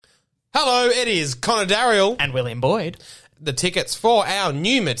Hello, it is Connor Darriell. And William Boyd. The tickets for our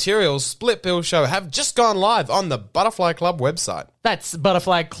new materials split bill show have just gone live on the Butterfly Club website. That's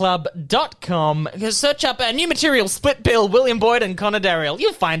butterflyclub.com. Search up our new material split bill, William Boyd and Connor Darriell.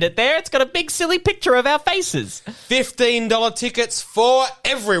 You'll find it there. It's got a big silly picture of our faces. $15 tickets for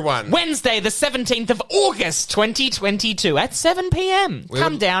everyone. Wednesday, the 17th of August, 2022 at 7 p.m.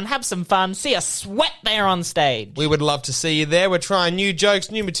 Come down, have some fun, see us sweat there on stage. We would love to see you there. We're trying new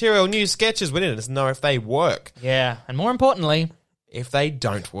jokes, new material, new sketches. We need to know if they work. Yeah, and more importantly, if they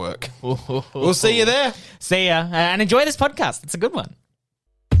don't work. We'll see you there. See ya, and enjoy this podcast. It's a good one.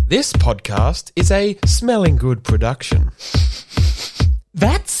 This podcast is a Smelling Good production.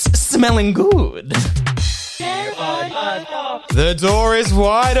 That's smelling good. The door is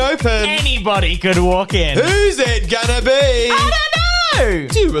wide open. Anybody could walk in. Who's it gonna be? I don't know.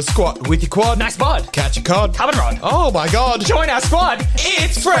 Do a squat with your quad. Nice bod. Catch a cod. Carbon rod. Oh my god. Join our squad.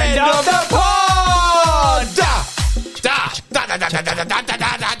 It's Friend of the Pod!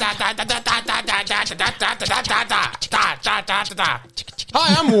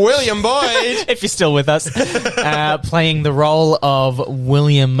 Hi, I'm William Boyd. If you're still with us, playing the role of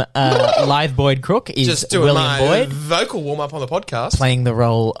William Lithe Boyd Crook is Just doing William my Boyd. vocal warm-up on the podcast. Playing the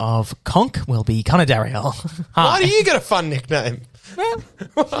role of Conk will be Connor Darriell. Why do you get a fun nickname? Well,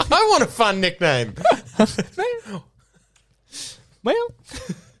 I want a fun nickname. well,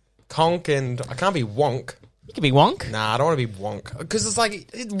 Conk and... I can't be Wonk. you could be Wonk. Nah, I don't want to be Wonk. Because it's like...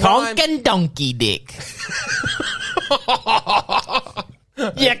 It Conk rhymes. and Donkey Dick.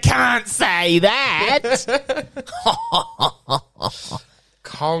 You can't say that.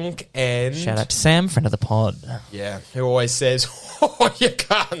 Conk and... Shout out to Sam, friend of the pod. Yeah, who always says, oh, you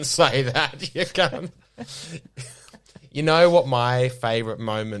can't say that. You can't. You know what my favourite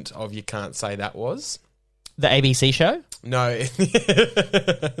moment of You Can't Say That was? The ABC show? No.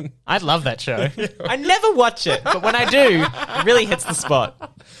 I love that show. I never watch it, but when I do, it really hits the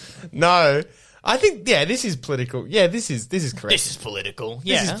spot. No. I think, yeah, this is political. Yeah, this is correct. This is political.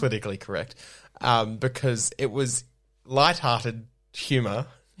 Yeah. This is politically correct. Because it was light-hearted humour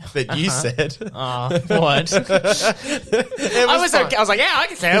that you said. What? I was okay. I was like, yeah, I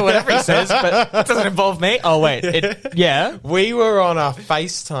can say whatever he says, but it doesn't involve me. Oh, wait. Yeah. We were on a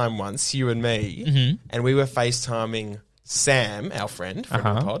FaceTime once, you and me, and we were FaceTiming Sam, our friend of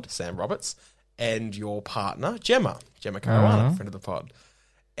the pod, Sam Roberts, and your partner, Gemma Caruana, friend of the pod.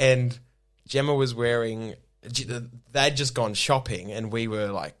 And Gemma was wearing... They'd just gone shopping, and we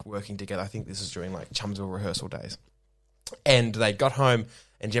were, like, working together. I think this was during, like, Chumsville rehearsal days. And they got home...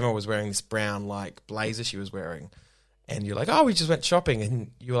 And Gemma was wearing this brown, like, blazer she was wearing. And you're like, oh, we just went shopping. And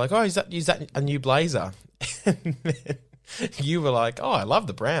you were like, oh, is that a new blazer? And then you were like, oh, I love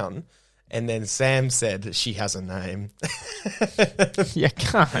the brown. And then Sam said she has a name. You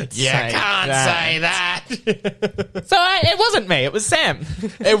can't say that. So it wasn't me. It was Sam.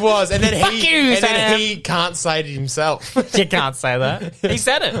 It was. And then Fuck you, Sam. then he can't say it himself. You can't say that. He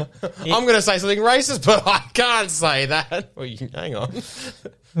said it. I'm going to say something racist, but I can't say that. Well, hang on.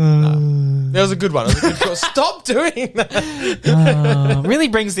 That was a good one. It was a good call. Stop doing that. Really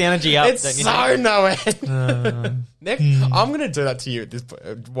brings the energy up. It's so no end. Nick, I'm going to do that to you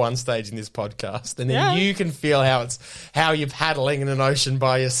at one stage in this podcast, and then you can feel how you're paddling in an ocean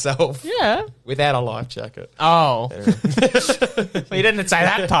by yourself. Yeah, without a life jacket. Oh, well, you didn't say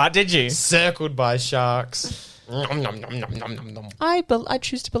that part, did you? Circled by sharks. I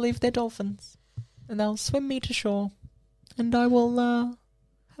choose to believe they're dolphins, and they'll swim me to shore, and I will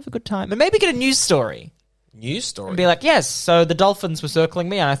have a good time, and maybe get a news story. News story? And be like, yes, so the dolphins were circling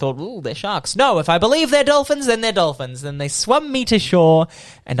me, and I thought, ooh, they're sharks. No, if I believe they're dolphins, then they're dolphins. Then they swum me to shore,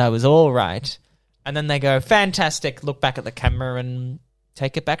 and I was all right. And then they go, fantastic, look back at the camera and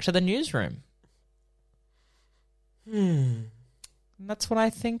take it back to the newsroom. And that's what I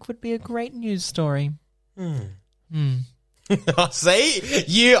think would be a great news story. See?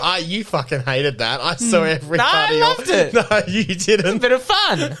 You fucking hated that. I saw everybody. No, I loved it. No, you didn't. A bit of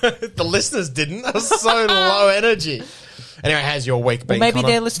fun. The listeners didn't. That was so low energy. Anyway, how's your week been, Maybe Connor?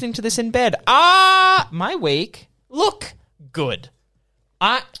 they're listening to this in bed. My week, look good.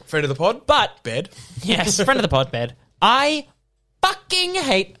 Friend of the pod? But bed. Yes, friend of the pod, bed. I fucking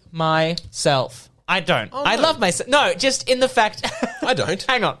hate myself. I don't. Oh, I no. love myself. No, just in the fact... I don't.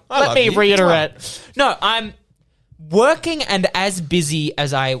 Hang on. I Let love me you. reiterate. No, I'm working and as busy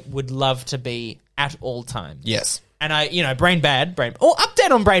as I would love to be at all times. Yes. And Brain Bad.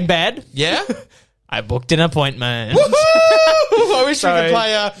 Update on Brain Bad. Yeah? I booked an appointment. Woohoo! I wish we So, could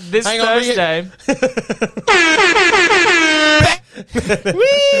play this hang on, Thursday.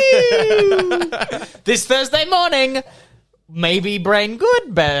 Woo! This Thursday morning, maybe Brain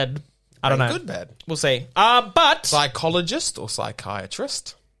Good Bad. I don't know. Good, bad. We'll see. But Psychologist or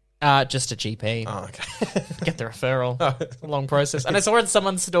psychiatrist? just a GP. Oh, okay. Get the referral. A long process. And I saw in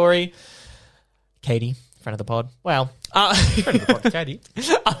someone's story, Katie, friend of the pod. Well, Friend of the pod, Katie.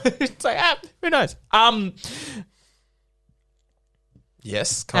 it's like, who knows?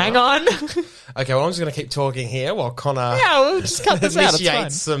 Yes, Connor. Hang on. Okay, well, I'm just going to keep talking here while Connor We'll just cut this out. It's fine.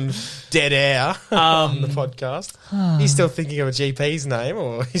 initiates some dead air on the podcast. He's still thinking of a GP's name,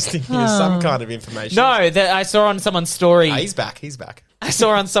 or he's thinking of some kind of information. No, I saw on someone's story. He's back. He's back. I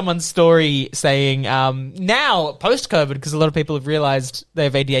saw on someone's story saying now, post-COVID, because a lot of people have realized they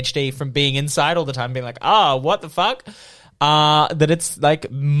have ADHD from being inside all the time, being like, what the fuck? That it's like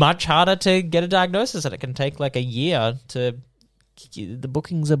much harder to get a diagnosis, and it can take like a year to... The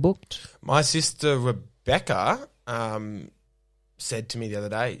bookings are booked. My sister Rebecca said to me the other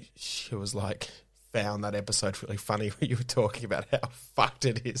day, she was like, found that episode really funny where you were talking about how fucked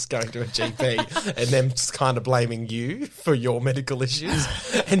it is going to a GP and them just kind of blaming you for your medical issues.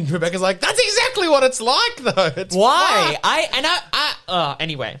 And Rebecca's like, that's exactly what it's like, though. It's Why? fucked.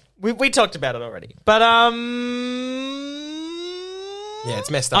 Anyway, we talked about it already. But, yeah, it's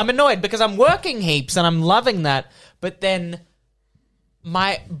messed up. I'm annoyed because I'm working heaps and I'm loving that, but then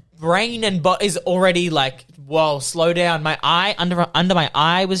my brain and body is already like, whoa, slow down. My eye, under my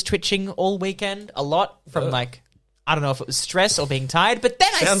eye was twitching all weekend a lot from like, I don't know if it was stress or being tired, but then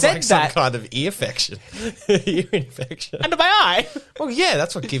I Sounds said like some that. kind of ear infection. Under my eye. Well, yeah,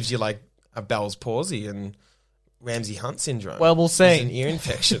 that's what gives you like a Bell's palsy and Ramsay Hunt syndrome. Well, we'll see. It's an ear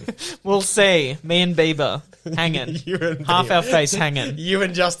infection. We'll see. Me and Bieber hanging. You and Half Bieber. our face hanging. You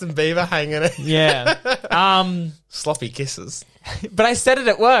and Justin Bieber hanging it. Yeah. Sloppy kisses. But I said it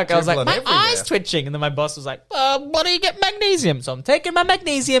at work. I was like, Dribbling my everywhere. eye's twitching. And then my boss was like, why do you get magnesium? So I'm taking my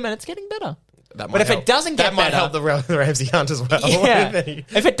magnesium and it's getting better. That But might if it doesn't get that might better- help the Ramsay Hunt as well. Yeah.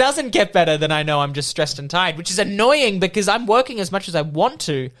 If it doesn't get better, then I know I'm just stressed and tired, which is annoying because I'm working as much as I want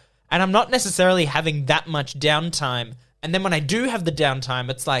to, and I'm not necessarily having that much downtime. And then when I do have the downtime,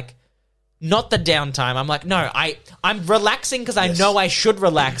 it's like, not the downtime. I'm like, no, I'm relaxing because I know I should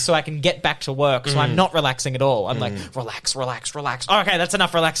relax so I can get back to work. So I'm not relaxing at all. I'm like, relax. Okay, that's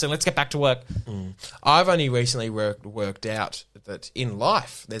enough relaxing. Let's get back to work. I've only recently worked out that in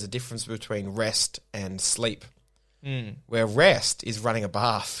life there's a difference between rest and sleep. Where rest is running a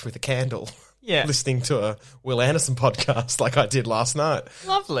bath with a candle. Yeah. Listening to a Will Anderson podcast like I did last night.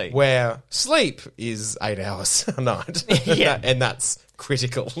 Lovely. Where sleep is 8 hours a night. Yeah. And that's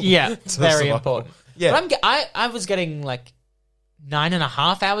critical. Yeah, to very survival. important. Yeah. But I was getting like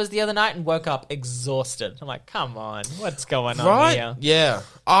 9.5 hours the other night and woke up exhausted. I'm like, come on, what's going on Right? here? Yeah.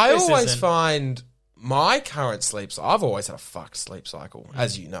 I This always isn't- find my current sleep... I've always had a fucked sleep cycle,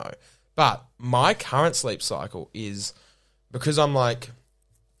 as you know. But my current sleep cycle is... Because I'm like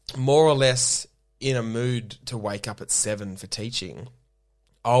more or less in a mood to wake up at 7 for teaching,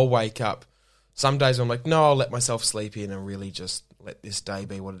 I'll wake up... Some days I'm like, no, I'll let myself sleep in and really just let this day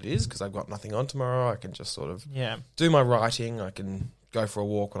be what it is because I've got nothing on tomorrow. I can just sort of do my writing. I can go for a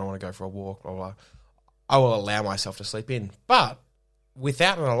walk when I want to go for a walk, blah, blah. I will allow myself to sleep in. But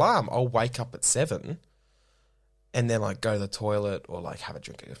without an alarm, I'll wake up at 7 and then like go to the toilet or like have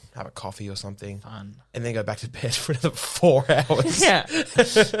a coffee or something. Fun. And then go back to bed for another 4 hours. Yeah.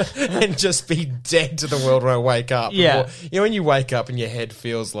 And just be dead to the world when I wake up. Yeah. You know, when you wake up and your head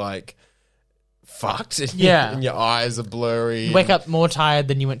feels like fucked and, Yeah. and your eyes are blurry. Wake up more tired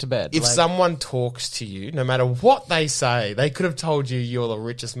than you went to bed. If Like, someone talks to you, no matter what they say, they could have told you you're the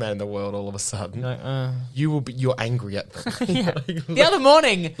richest man in the world all of a sudden. You're angry at them. yeah. The other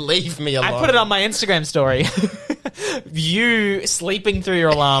morning, Leave me alone. I put it on my Instagram story. You sleeping through your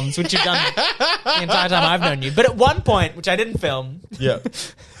alarms, which you've done the entire time I've known you. But at one point, which I didn't film, Yeah.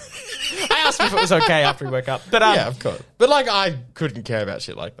 I asked him if it was okay after we woke up. But Yeah, of course. But like, I couldn't care about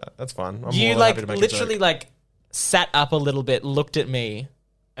shit like that. That's fine. I'm you more than like happy to make a literally joke. like sat up a little bit, looked at me,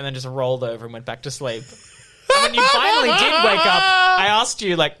 and then just rolled over and went back to sleep. And when you finally did wake up, I asked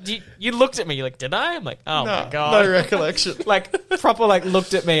you like, you looked at me. You're like, did I? I'm like, oh my god, No recollection. like proper like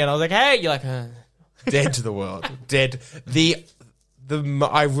looked at me, and I was like, hey. You're like, Dead to the world. Dead.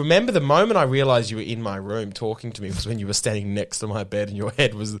 I remember the moment I realised you were in my room talking to me was when you were standing next to my bed and your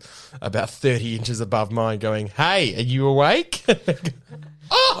head was about 30 inches above mine going, hey, are you awake?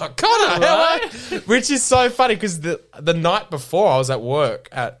 Oh, Connor, hello. Which is so funny because the night before I was at work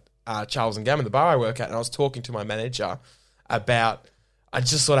at Charles and Gammon, the bar I work at, and I was talking to my manager about, I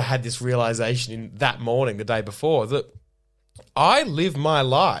just sort of had this realisation in that morning, the day before, that I live my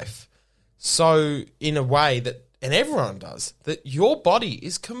life so in a way that, and everyone does, that your body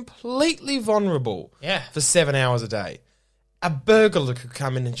is completely vulnerable Yeah. for 7 hours a day. a burglar could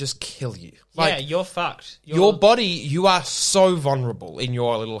come in and just kill you. Yeah, you're fucked. Your body, you are so vulnerable in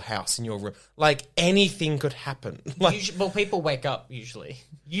your little house, in your room. Like, anything could happen. Like, well, people wake up usually.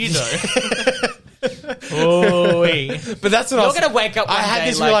 You know. Oy. But that's what You're going to wake up one I had day,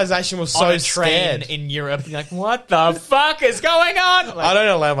 this like, realization was so on a train scared. in Europe. You're like, what the fuck is going on? Like, I don't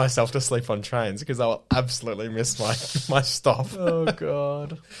allow myself to sleep on trains because I will absolutely miss my stop. oh,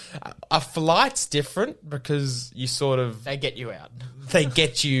 God. A flight's different because you sort of... They get you out. They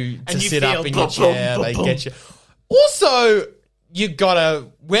get you to And you sit feel up in your boom, chair. boom, They boom. get you... Also,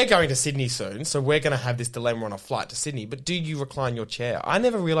 we're going to Sydney soon, so we're going to have this dilemma on a flight to Sydney, but do you recline your chair? I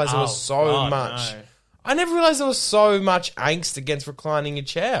never realised there was so much... No. I never realised there was so much angst against reclining your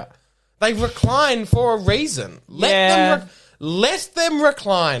chair. They recline for a reason. Let them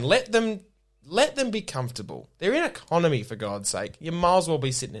recline. Let them be comfortable. They're in economy, for God's sake. You might as well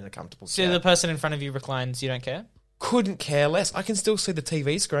be sitting in a comfortable So chair. the person in front of you reclines, you don't care? Couldn't care less. I can still see the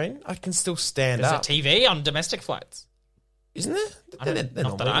TV screen. I can still stand There's up. a TV on domestic flights. Isn't there? Not that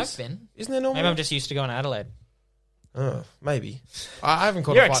normal. I've been. Isn't there normal? Maybe I'm just used to going to Adelaide. Oh, maybe. I haven't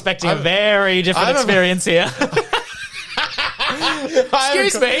caught You're a flight. expecting a very different experience here.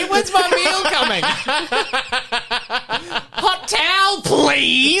 Excuse me, when's my meal coming? Hot towel,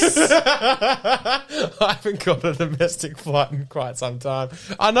 please. I haven't got a domestic flight in quite some time.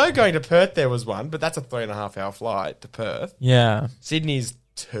 I know going to Perth there was one, but that's a 3.5 hour flight to Perth. Yeah. Sydney's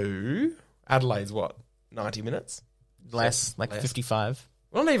 2. Adelaide's what? 90 minutes? Less, like Less. 55.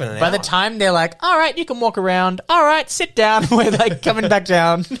 Well, not even an By hour. the time they're like, all right, you can walk around. All right, sit down. We're like coming back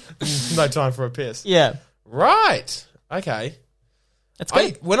down. No time for a piss. Yeah. Right. Okay. That's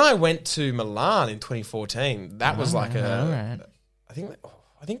good. When I went to Milan in 2014, that was like right. I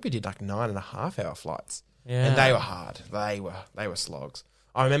think we did like 9.5 hour flights. Yeah. And they were hard. They were slogs.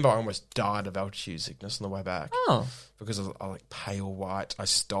 I remember I almost died of altitude sickness on the way back. Oh. Because I was like pale white. I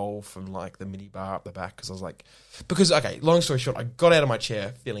stole from like the mini bar up the back because I was like... okay, long story short, I got out of my chair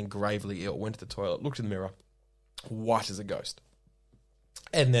feeling gravely ill, went to the toilet, looked in the mirror, white as a ghost.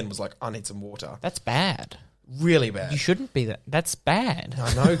 And then was like, I need some water. That's bad. Really bad. You shouldn't be that. That's bad.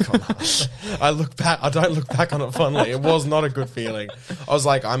 I know, Connor. I don't look back on it fondly. It was not a good feeling. I was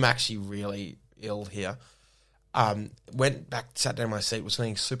like, I'm actually really ill here. Went back, sat down in my seat, was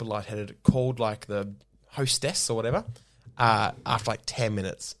feeling super lightheaded, called like the hostess or whatever. After like 10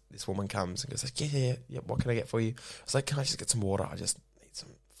 minutes, this woman comes and goes, like, yeah, what can I get for you? I was like, can I just get some water? I just need some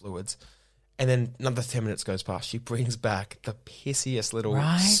fluids. And then another 10 minutes goes past. She brings back the pissiest little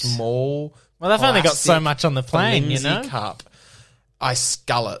small... Well, they've only got so plastic much on the plane, you flimsy know? cup. I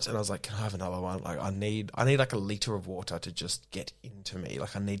scull it and I was like, can I have another one? Like, I need like a litre of water to just get into me.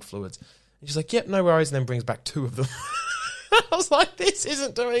 Like, I need fluids. And she's like, yep, no worries. And then brings back 2 of them. I was like, this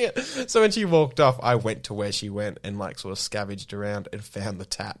isn't doing it. So when she walked off, I went to where she went and like sort of scavenged around and found the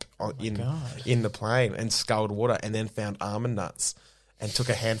tap in the plane and sculled water and then found almond nuts and took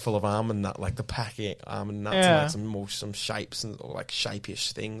a handful of almond nut, like the packing almond nuts and like some shapes and or like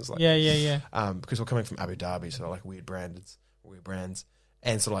shape-ish things. Like, Yeah. because we're coming from Abu Dhabi, so like weird brands.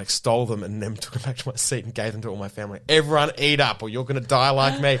 And sort of like stole them and then took them back to my seat and gave them to all my family. Everyone eat up or you're going to die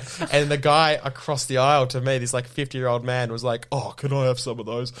like me. And the guy across the aisle to me, this like 50-year-old man was like, oh, can I have some of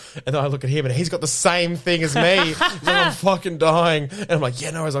those? And then I look at him and he's got the same thing as me. He's like, I'm fucking dying. And I'm like,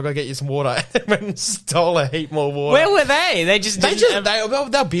 yeah, no worries, I'll go get you some water. And went and stole a heap more water. Where were they? They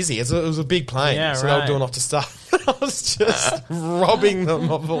They're busy. It was a big plane. Yeah, so they were right. doing lots of stuff. I was just robbing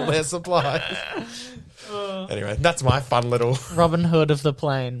them of all their supplies. Anyway, that's my fun little... Robin Hood of the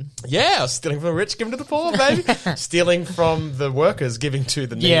plane. Yeah, I was stealing from the rich, giving to the poor, baby. Stealing from the workers, giving to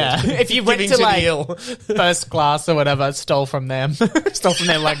the needy. Yeah, if you went Giving to the like ill. first class or whatever, stole from them. Stole from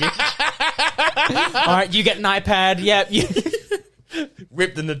their luggage. All right, you get an iPad. Yep.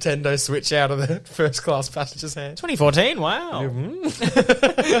 Whip the Nintendo Switch out of the first class passenger's hand. 2014, wow.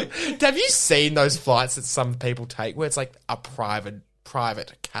 Have you seen those flights that some people take where it's like a private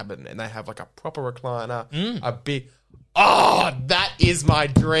cabin and they have like a proper recliner, a big... Oh, that is my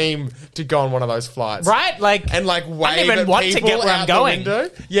dream to go on one of those flights. Right? Like, And like wave I don't even at want to people get where I'm out the going. window.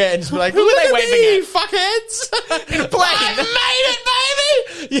 Yeah, and just be like, Who are look they at waving me, at? fuckheads! In a plane.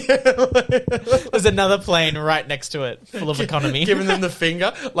 I made it, baby! Yeah. there's another plane right next to it, full of economy. Giving them the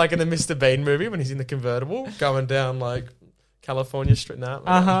finger, like in the Mr. Bean movie when he's in the convertible, going down like California Street now.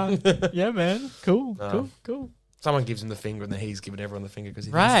 Yeah, man. Cool. Someone gives him the finger and then he's giving everyone the finger because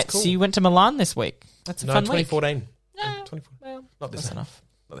he Right. thinks it's cool. So you went to Milan this week. That's a fun week. 2014. Yeah, 2014. well, Not this that's one.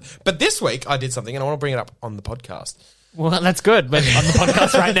 enough. But this week I did something and I want to bring it up on the podcast. Well, that's good. We're on the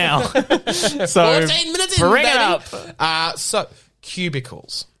podcast right now. So 14 minutes in, bring it baby. up. So,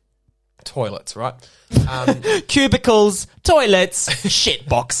 cubicles. Toilets, right? Cubicles, toilets, shit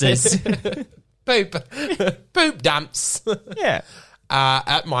boxes. Poop dumps. Yeah.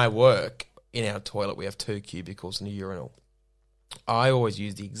 At my work, in our toilet, we have 2 cubicles and a urinal. I always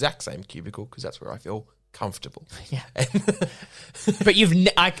use the exact same cubicle because that's where I feel comfortable. Yeah. But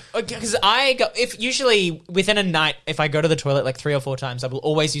because I go, if usually within a night, if I go to the toilet like 3 or 4 times, I will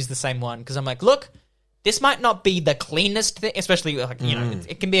always use the same one because I'm like, look, this might not be the cleanest thing, especially like, you know,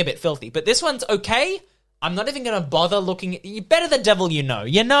 it can be a bit filthy, but this one's okay. I'm not even going to bother looking at you. Better the devil you know,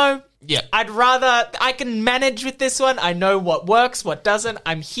 Yeah. I can manage with this one. I know what works, what doesn't.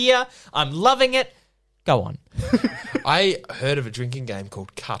 I'm here. I'm loving it. Go on. I heard of a drinking game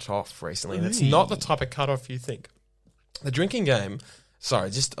called Cut Off recently, and it's not the type of cut off you think. The drinking game,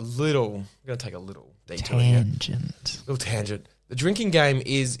 just a little, I'm going to take a little detour here. Little tangent. The drinking game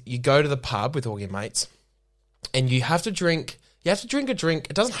is you go to the pub with all your mates and you have to drink a drink.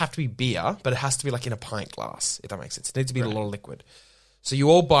 It doesn't have to be beer, but it has to be like in a pint glass, if that makes sense. It needs to be a lot of liquid. So you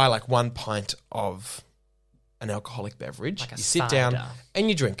all buy like 1 pint of an alcoholic beverage. Like a you sit cider. down and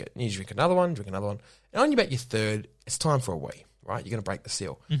you drink it. And you drink another one. And on about your third, it's time for a wee, right? You're going to break the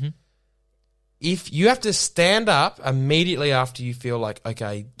seal. Mm-hmm. If you have to stand up immediately after you feel like,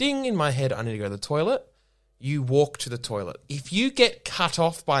 okay, ding in my head, I need to go to the toilet, you walk to the toilet. If you get cut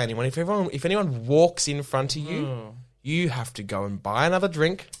off by anyone, if anyone walks in front of you, you have to go and buy another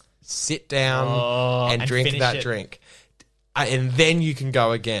drink, sit down and drink that drink. And then you can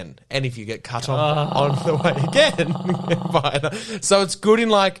go again. And if you get cut off on the way again, so it's good in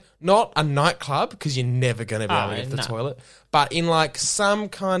like not a nightclub because you're never going to be able to get to the toilet, but in like some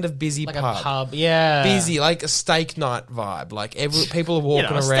kind of busy like pub. a pub, yeah, busy, like a steak night vibe. Like people are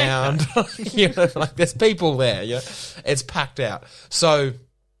walking a around. Like there's people there. Yeah, it's packed out. So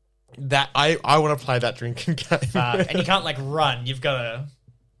that I want to play that drinking game, and you can't like run. You've got to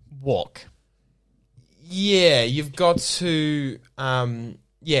walk. Yeah, you've got to,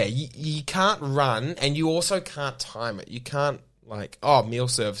 you can't run and you also can't time it. You can't meal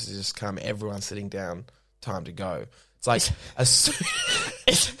services just come, everyone's sitting down, time to go. It's like as soon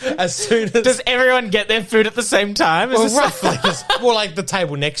as... Does everyone get their food at the same time? Roughly. Like the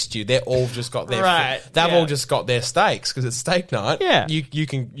table next to you, they're all just got their food. They've all just got their steaks because it's steak night. Yeah.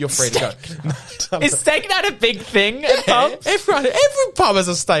 You're free to go. Is steak night a big thing at pubs? Every pub has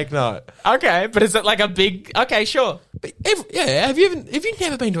a steak night. Okay, but is it like a big... Okay, sure.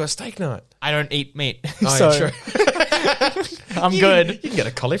 I don't eat meat. Oh, so yeah, true. I'm good. You can get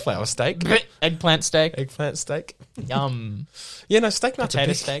a cauliflower steak. Eggplant steak. Yum. Yeah, no, steak night's Potato a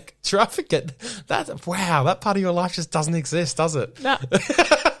big steak. Sure, I forget that. Wow, that part of your life just doesn't exist, does it? No.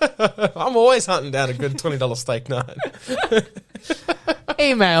 I'm always hunting down a good $20 steak night.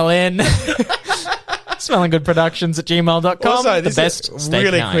 Email in. smellinggoodproductions@gmail.com. Also, the best steak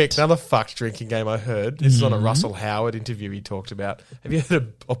really night. quick, another fucked drinking game I heard. This is on a Russell Howard interview he talked about. Have you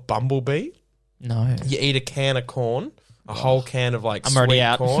heard of Bumblebee? No. You eat a can of corn, a whole can of like already sweet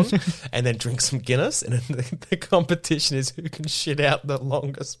out. corn, and then drink some Guinness, and then the competition is who can shit out the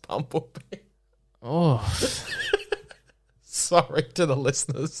longest bumblebee. Oh. Sorry to the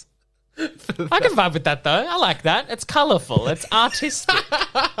listeners. I can vibe with that, though. I like that. It's colourful. It's artistic.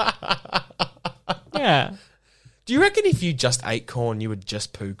 Yeah. Do you reckon if you just ate corn, you would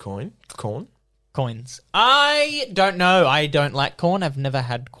just poo corn? Coins. I don't know. I don't like corn. I've never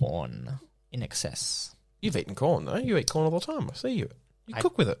had corn in excess. You've eaten corn, though. You eat corn all the time. I see you. You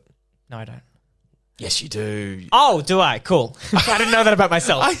cook with it. No, I don't. Yes, you do. Oh, do I? Cool. I didn't know that about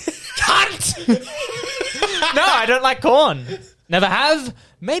myself. Cunt! No, I don't like corn. Never have.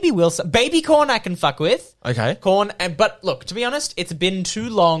 Maybe will. Baby corn I can fuck with. Okay. Corn, but look, to be honest, it's been too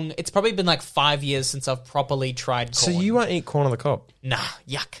long. It's probably been like 5 years since I've properly tried corn. So you won't eat corn on the cob? Nah,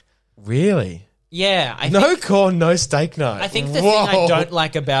 yuck. Really? Yeah. No corn, no steak night. I think the thing I don't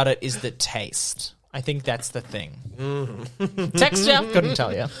like about it is the taste. I think that's the thing. Texture? Couldn't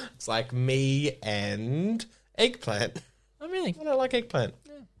tell you. It's like me and eggplant. Oh, really? I don't like eggplant.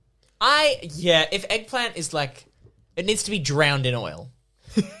 If eggplant is like, it needs to be drowned in oil.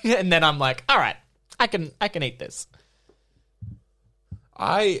 And then I'm like, all right, I can eat this.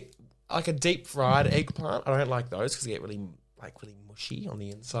 I like a deep fried eggplant. I don't like those because they get really mushy on the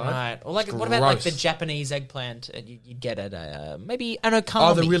inside. Right. Or like, what about like the Japanese eggplant you get at maybe an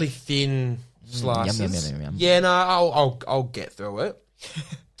okami? Oh, the really thin slices. Yum. Yeah, no, I'll get through it.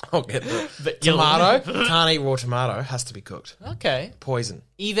 I'll get through it. But tomato, can't eat raw tomato. Has to be cooked. Okay. Poison.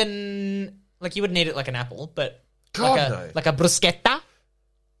 Even like you wouldn't eat it like an apple, but no. Like a bruschetta.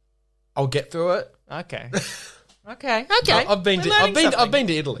 I'll get through it. Okay. Okay. I've been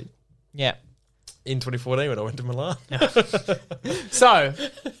to Italy. Yeah. In 2014 when I went to Milan. So,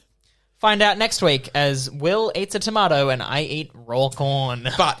 find out next week as Will eats a tomato and I eat raw corn.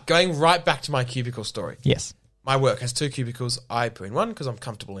 But going right back to my cubicle story. Yes. My work has 2 cubicles. I poo in one because I'm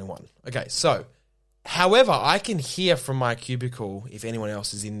comfortable in one. Okay, so, however, I can hear from my cubicle if anyone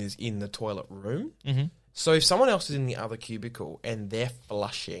else is in the toilet room. Mm-hmm. So if someone else is in the other cubicle and they're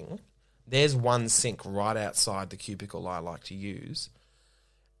flushing, there's one sink right outside the cubicle I like to use.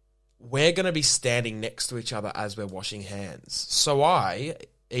 We're going to be standing next to each other as we're washing hands. So I,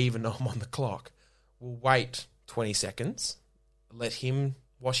 even though I'm on the clock, will wait 20 seconds, let him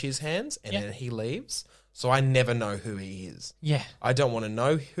wash his hands, and then he leaves. So I never know who he is. Yeah. I don't want to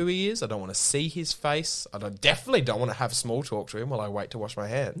know who he is. I don't want to see his face. Definitely don't want to have small talk to him while I wait to wash my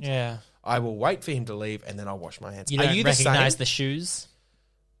hands. Yeah. I will wait for him to leave and then I'll wash my hands. You don't Are you recognize the the shoes?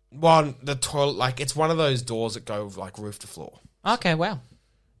 Well, the toilet, like, it's one of those doors that go, like, roof to floor. Okay, wow.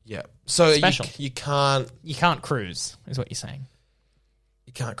 Yeah. So Special. you can't... You can't cruise, is what you're saying.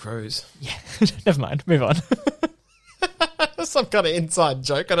 You can't cruise. Yeah. Never mind. Move on. Some kind of inside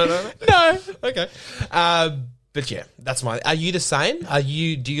joke. I don't know. No. Okay. But yeah, that's my... Are you the same?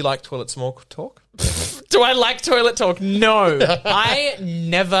 Do you like toilet small talk? Do I like toilet talk? No. I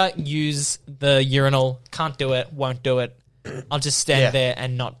never use the urinal. Can't do it. Won't do it. I'll just stand there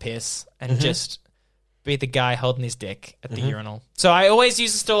and not piss and just be the guy holding his dick at the urinal. So I always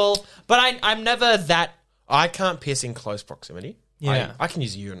use a stall, but I'm never that... I can't piss in close proximity. Yeah. I can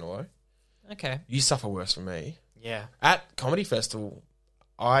use a urinal though. Okay. You suffer worse from me. Yeah. At Comedy Festival,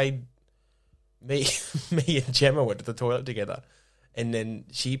 me and Gemma went to the toilet together, and then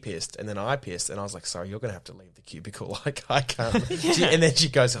she pissed, and then I pissed, and I was like, "Sorry, you're gonna have to leave the cubicle. Like, I can't." And then she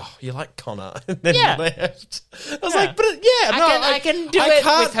goes, "Oh, you're like Connor," and then left. I was like, "But I can do it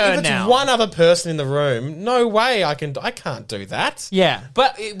with her if it's now. one other person in the room, no way I can't do that." Yeah,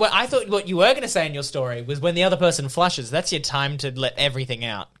 but I thought what you were going to say in your story was when the other person flushes, that's your time to let everything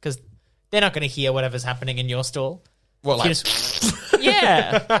out because they're not going to hear whatever's happening in your stall. Well, like,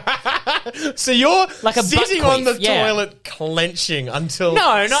 yeah. So you're like a sitting butt on the queef, yeah. toilet clenching until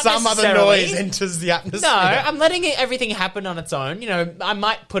not some other necessarily. noise enters the atmosphere. No, I'm letting everything happen on its own. You know, I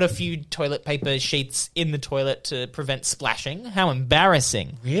might put a few toilet paper sheets in the toilet to prevent splashing. How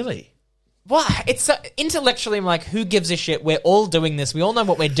embarrassing. Really? Well, it's intellectually, I'm like, who gives a shit? We're all doing this. We all know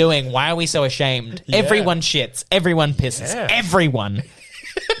what we're doing. Why are we so ashamed? Yeah. Everyone shits. Everyone pisses. Yeah. Everyone.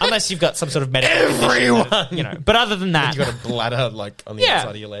 Unless you've got some sort of medical condition that, you know. But other than that, You got a bladder like on the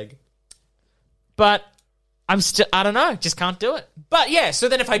outside of your leg. but I don't know, just can't do it. But yeah, so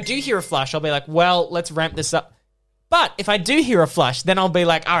then if I do hear a flush, I'll be like, well, let's ramp this up. But if I do hear a flush, then I'll be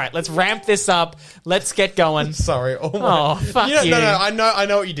like, all right, let's ramp this up. Let's get going. Sorry. Oh, fuck you. No, I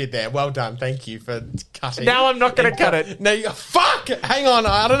know what you did there. Well done. Thank you for cutting. Now I'm not going to cut it. No, fuck! Hang on.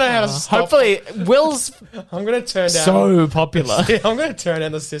 I don't know how to stop. Hopefully, Will's I'm going to turn down. so popular. I'm going to turn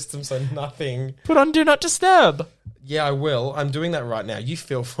down the system so nothing. Put on Do Not Disturb. Yeah, I will. I'm doing that right now. You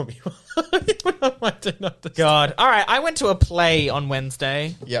feel for me. I do not disturb. God. All right, I went to a play on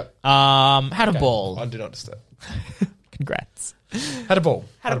Wednesday. Yep. Had a ball. I do not disturb. Congrats. Had a ball.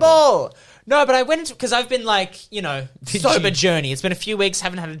 Had a ball. No, but I went into because I've been like, you know, sober journey. It's been a few weeks.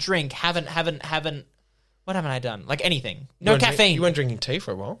 Haven't had a drink. Haven't. What haven't I done? Like anything. No caffeine. You weren't drinking tea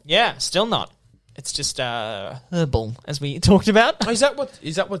for a while. Yeah, still not. It's just herbal, as we talked about. Oh, is that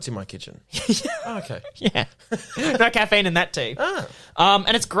what's in my kitchen? Oh, okay. Yeah, no caffeine in that tea.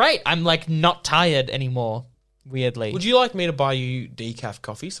 And it's great. I'm like not tired anymore. Weirdly. Would you like me to buy you decaf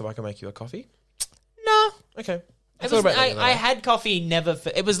coffee so I can make you a coffee? No. Okay. I had coffee never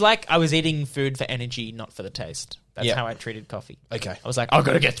for... It was like I was eating food for energy, not for the taste. That's how I treated coffee. Okay. I was like, I've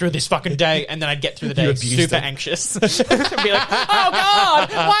got to get through this fucking day. And then I'd get through the day abused super it. anxious. And be like, oh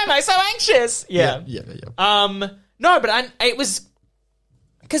God, why am I so anxious? Yeah. No, but it was...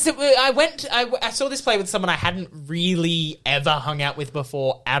 Because I saw this play with someone I hadn't really ever hung out with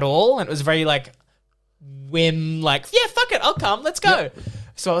before at all. And it was very like whim, like, yeah, fuck it, I'll come, let's go. Yep.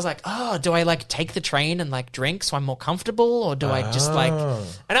 So I was like, oh, do I like take the train and like drink so I'm more comfortable, or do I just like?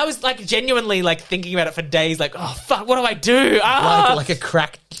 And I was like genuinely like thinking about it for days, like, oh fuck, what do I do? Like a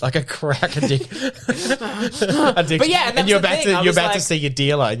crack addict. But yeah, and you're about to see your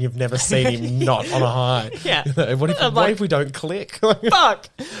dealer, and you've never seen him not on a high. Yeah. What if we don't click? Fuck.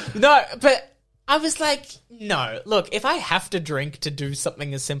 No, but I was like, no, look, if I have to drink to do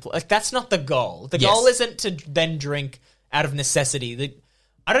something as simple, like that's not the goal. The goal isn't to then drink out of necessity.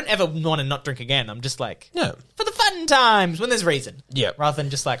 I don't ever want to not drink again. I'm just like, for the fun times when there's reason. Yeah. Rather than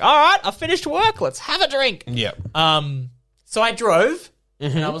just like, all right, I've finished work. Let's have a drink. Yeah. So I drove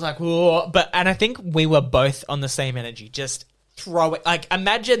and I was like, whoa. And I think we were both on the same energy. Just throw it. Like,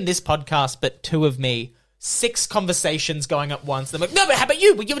 imagine this podcast, but two of me 6 conversations going at once. They're like, no, but how about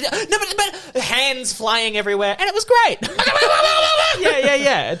you? No, but hands flying everywhere. And it was great.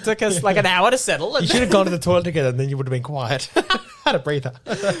 Yeah. It took us like an hour to settle. You should have gone to the toilet together and then you would have been quiet. Had a breather.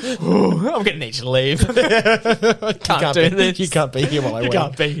 I'm going to need you to leave. Can't do this. You can't be here while I wait. You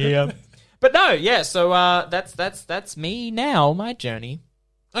can't be here. But no, yeah, so that's me now, my journey.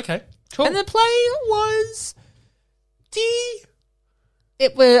 Okay, cool. And the play was...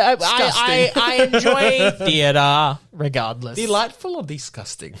 It was... I enjoy theatre, regardless. Delightful or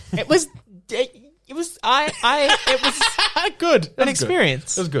disgusting? It was Good. an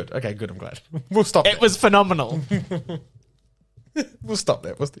experience. It was good. Okay, good. I'm glad. We'll stop there. It was phenomenal. We'll stop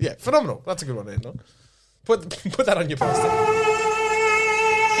there. Yeah, phenomenal. That's a good one to end on. Put that on your poster.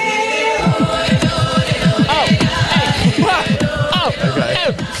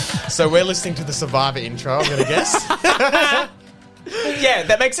 Okay. So we're listening to the Survivor intro, I'm going to guess. Yeah,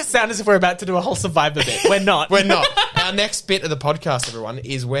 that makes it sound as if we're about to do a whole Survivor bit. We're not. We're not. Our next bit of the podcast, everyone,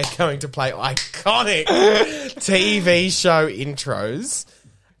 is we're going to play iconic TV show intros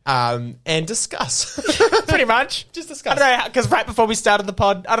and discuss. Pretty much. Just discuss. I don't know, because right before we started the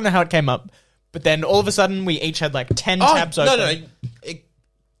pod, I don't know how it came up, but then all of a sudden we each had like 10 tabs open. No.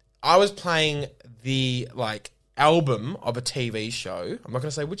 I was playing the album of a TV show. I'm not going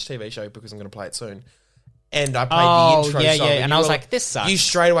to say which TV show because I'm going to play it soon. And I played the intro song. And I was like, this sucks. You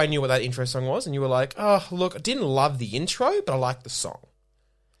straight away knew what that intro song was, and you were like, oh, look, I didn't love the intro, but I liked the song.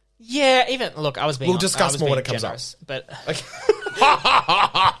 Yeah, I was being... We'll discuss more when it comes generous, up. But... Okay.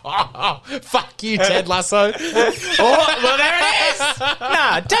 Fuck you, Ted Lasso. Oh, well, there it is.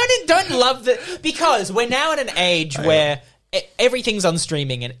 Nah, don't love the... Because we're now at an age where everything's on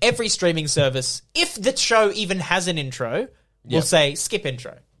streaming, and every streaming service, if the show even has an intro, will say, skip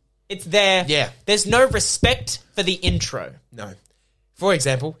intro. It's there. Yeah. There's no respect for the intro. No. For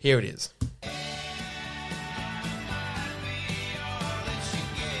example, here it is.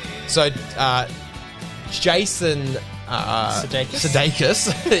 So, Jason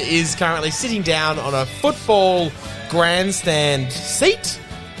Sudeikis is currently sitting down on a football grandstand seat,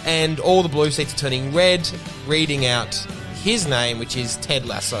 and all the blue seats are turning red, reading out his name, which is Ted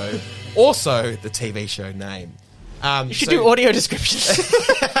Lasso, also the TV show name. You should do audio descriptions in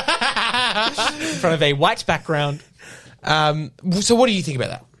front of a white background. So what do you think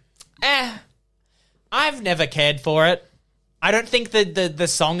about that? I've never cared for it. I don't think the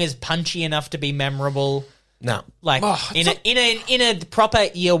song is punchy enough to be memorable. No. In a proper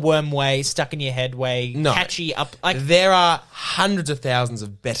earworm way, stuck in your head way, catchy up. There are hundreds of thousands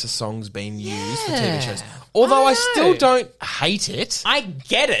of better songs being used for TV shows. Although I still don't hate it. I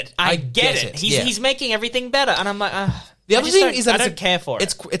get it. I get it. He's making everything better, and I'm like, the other thing is that I don't care for it.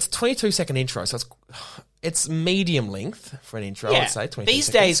 It's 22-second intro, so it's medium length for an intro. I'd say 22 these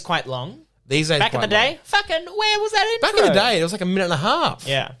seconds. days quite long. These days, back in the day, where was that intro? Back in the day, it was like a minute and a half.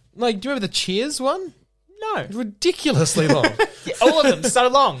 Yeah. Do you remember the Cheers one? No. Ridiculously long. All of them so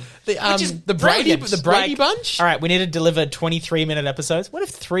long. The Brady Bunch. All right, we need to deliver 23-minute episodes. What if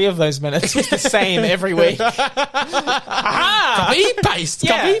 3 of those minutes was the same every week? Copy paste.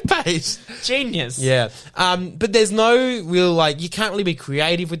 Yeah. Copy paste. Genius. Yeah. But there's no real you can't really be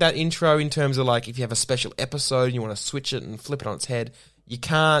creative with that intro in terms of if you have a special episode and you want to switch it and flip it on its head, you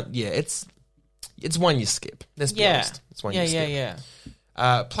can't. Yeah, it's one you skip. Let's be honest. It's one you skip.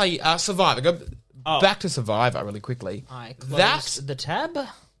 Yeah. Play Survivor. Go back to Survivor really quickly. I closed the tab.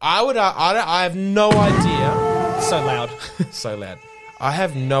 I have no idea. So loud. So loud. I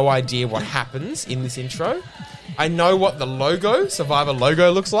have no idea what happens in this intro. I know what the Survivor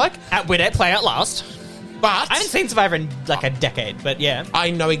logo looks like. We don't play it last. But I haven't seen Survivor in a decade, but yeah.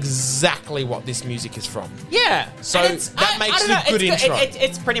 I know exactly what this music is from. Yeah. So that makes it a good intro.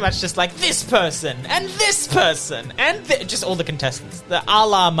 It's pretty much just like this person, and this person, and just all the contestants. The a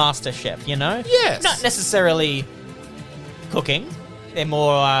la MasterChef, you know? Yes. Not necessarily cooking. They're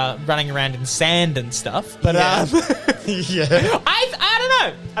more running around in sand and stuff. But yeah. I don't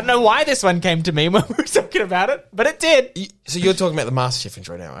know. I don't know why this one came to me when we were talking about it, but it did. So you're talking about the MasterChef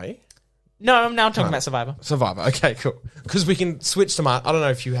intro now, are you? No, I'm now talking about Survivor. Survivor, okay, cool. Because we can switch to I don't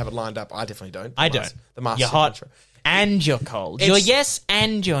know if you have it lined up. I definitely don't. I don't. The MasterChef you're hot intro. And you're cold. You're yes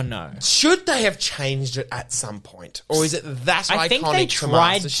and you're no. Should they have changed it at some point? Or is it that iconic I think they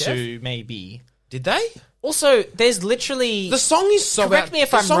tried to maybe. Did they? Also, there's literally... The song is so Correct me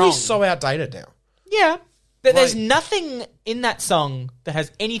if I'm wrong. The song is so outdated now. Yeah. But there's nothing in that song that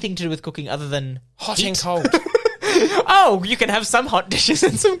has anything to do with cooking other than hot heat. and cold. Oh, you can have some hot dishes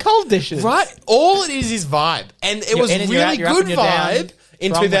and some cold dishes. Right? All it is vibe. And it was really good vibe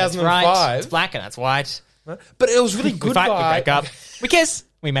in 2005. It's black and it's white. But it was really good we fight, vibe. we break up. We kiss.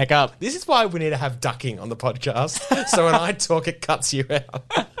 we make up. This is why we need to have ducking on the podcast. So when I talk, it cuts you out.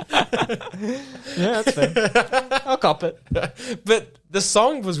 Yeah, that's fair. I'll cop it. But the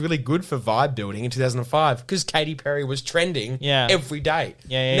song was really good for vibe building in 2005 because Katy Perry was trending every day.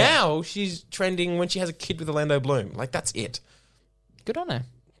 Yeah. Now she's trending when she has a kid with Orlando Bloom. Like, that's it. Good on her.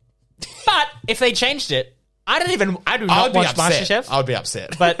 But if they changed it, I do I'd not be watch upset. MasterChef. I'd be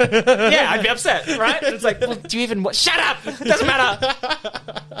upset. But yeah, I'd be upset, right? It's like, well, do you even watch? Shut up! Doesn't matter.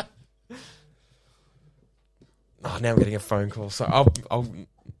 Oh, now I'm getting a phone call. So I'll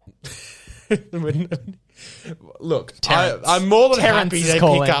look. I'm more than Terrence happy is to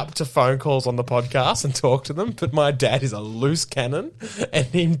calling. pick up to phone calls on the podcast and talk to them. But my dad is a loose cannon, and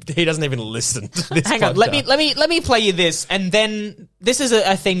he doesn't even listen to this. Hang on, let me play you this, and then this is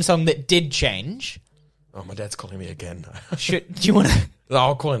a theme song that did change. Oh, my dad's calling me again. Do you want to?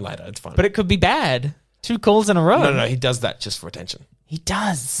 I'll call him later. It's fine. But it could be bad. 2 calls in a row. No. He does that just for attention. He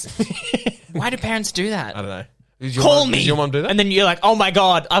does. Why do parents do that? I don't know. Call me. Does your mom do that? And then you're like, oh my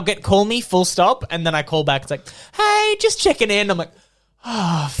God, I'll get call me, full stop. And then I call back. It's like, hey, just checking in. I'm like,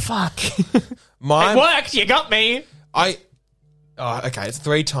 oh, fuck. It worked. You got me. Okay, it's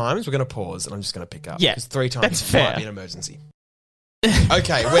 3 times. We're going to pause and I'm just going to pick up. Yeah. It's 3 times. That's It fair. might be an emergency.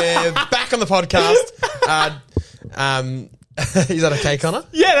 Okay, we're back on the podcast. Is that okay, Connor?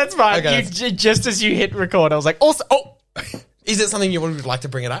 Yeah, that's fine. Okay, Just as you hit record, I was like, also, oh. Is it something you would like to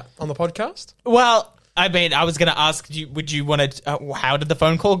bring it up on the podcast? Well, I mean, I was going to ask you, would you want to, how did the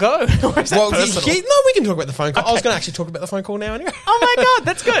phone call go? Or is that personal? No, we can talk about the phone call. I was going to actually talk about the phone call now anyway. Oh my God,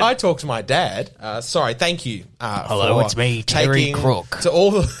 that's good. I talked to my dad. Sorry, thank you. Hello, for it's me, Terry taking Crook. To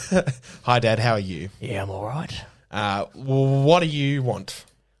all the Hi, Dad, how are you? Yeah, I'm all right. What do you want?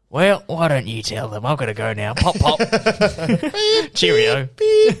 Well, why don't you tell them? I've got to go now. Pop, pop. Cheerio.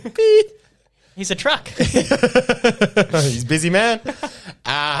 Beep, beep. He's a truck. He's a busy man.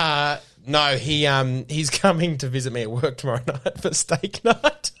 No, he's coming to visit me at work tomorrow night for steak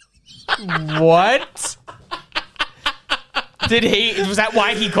night. What? Was that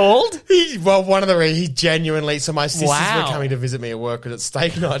why he called? One of the reasons, he genuinely, so my sisters Wow. were coming to visit me at work because it's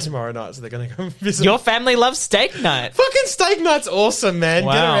steak night tomorrow night, so they're going to come visit. Your family loves steak night. Fucking steak night's awesome, man.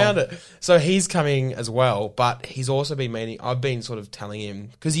 Wow. Get around it. So he's coming as well, but he's also been meaning, I've been sort of telling him,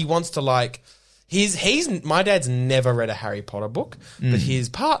 because he wants to like, my dad's never read a Harry Potter book, but his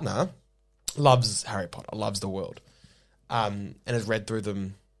partner loves Harry Potter, loves the world, and has read through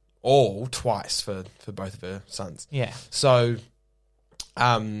them all twice for both of her sons. Yeah. So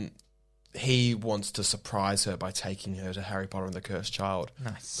he wants to surprise her by taking her to Harry Potter and the Cursed Child.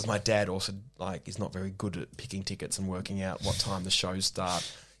 Nice. But my dad also is not very good at picking tickets and working out what time the shows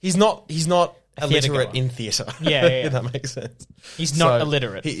start. He's not illiterate in theatre. Yeah. If that makes sense. He's not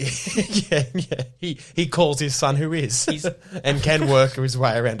illiterate. He calls his son who is and can work his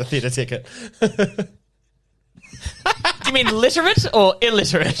way around a theatre ticket. Do you mean literate or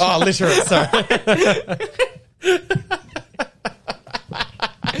illiterate? Oh, literate, sorry.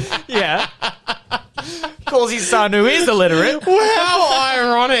 Yeah. Calls his son who is illiterate. How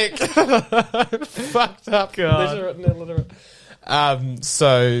ironic. Fucked up. God. Literate and illiterate.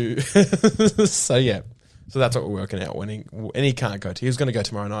 So yeah. So that's what we're working out. When he can't go to, he was going to go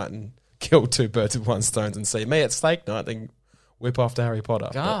tomorrow night and kill 2 birds with one stone and see me at steak night, then whip off to Harry Potter.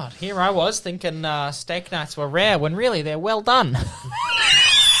 God, here I was thinking steak nights were rare when really they're well done.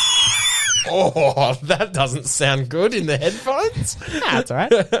 Oh, that doesn't sound good in the headphones. That's all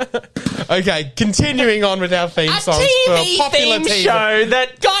right. Okay, continuing on with our theme songs for popular theme TV show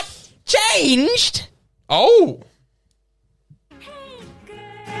that got changed. Oh.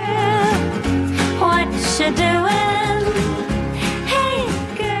 What you doing? Hey,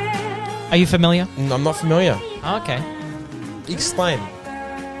 girl. Are you familiar? I'm not familiar. Oh, okay. Explain.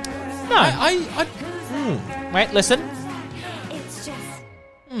 No. Wait, listen. It's just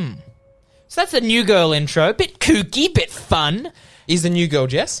So that's the New Girl intro. Bit kooky, bit fun. Is the new girl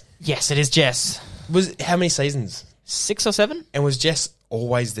Jess? Yes, it is Jess. Was how many seasons? 6 or 7? And was Jess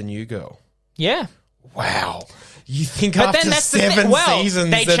always the new girl? Yeah. Wow. You think But after then that's the 7 thing. Well,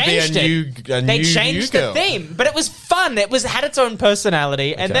 seasons they there'd be changed it. They new changed girl? the theme, but it was fun. It had its own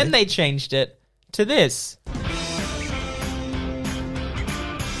personality, and Okay. then they changed it to this.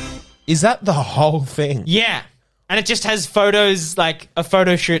 Is that the whole thing? Yeah. And it just has photos, like a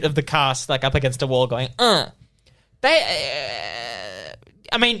photo shoot of the cast, like up against a wall going, I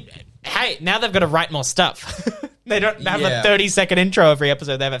mean, hey, now they've got to write more stuff. They don't have Yeah. a 30-second intro every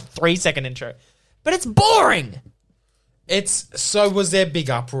episode. They have a 3-second intro. But it's boring. So was there big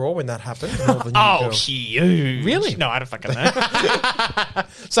uproar when that happened? All the new girl? huge. Really? No, I don't fucking know.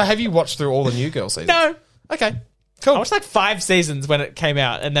 So have you watched through all the new girl seasons? No. Okay. Cool. I watched like 5 seasons when it came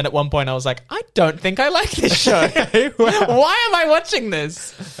out, and then at one point I was like, I don't think I like this show. Why am I watching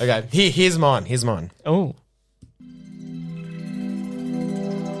this? Okay, here's mine. Here's mine. Oh.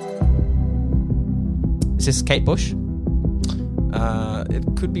 Is this Kate Bush? It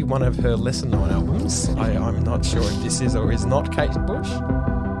could be one of her lesser known albums. I'm not sure if this is or is not Kate Bush.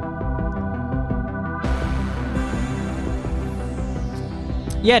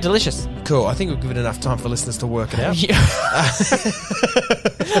 Yeah, Delicious. Cool. I think we'll give it enough time for listeners to work it out. Yeah.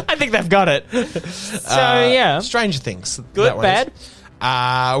 I think they've got it. So, yeah. Stranger Things. Good, that one is.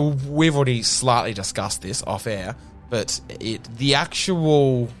 bad? We've already slightly discussed this off air, but the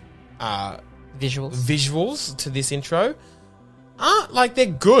actual visuals to this intro aren't like they're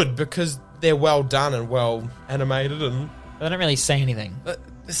good because they're well done and well animated, and They don't really say anything. it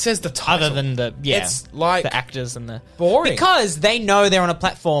says the title. Other than It's like the actors and the... boring. Because they know they're on a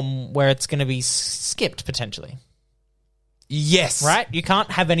platform where it's going to be skipped, potentially. Yes. Right? You can't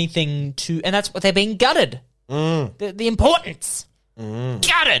have anything to... And that's what they're being gutted. The importance.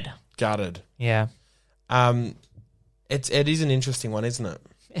 Gutted. Yeah. It is an interesting one, isn't it?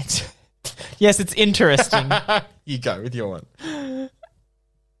 Yes, it's interesting. You go with your one.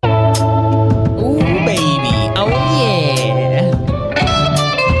 Ooh, baby. Oh, yeah.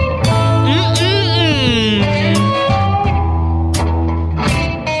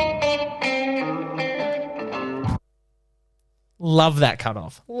 Love that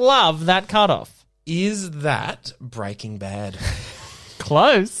cutoff. Love that cutoff. Is that Breaking Bad?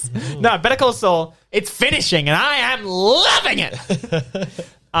 Close. No, Better Call Saul. It's finishing, and I am loving it.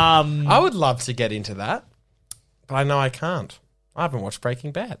 I would love to get into that, but I know I can't. I haven't watched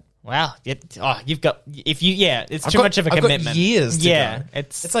Breaking Bad. Wow. You've got... it's too much of a I've commitment. got years to go.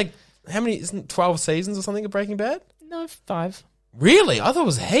 It's... It's like, how many, isn't 12 seasons or something of Breaking Bad? No, 5. Really? I thought it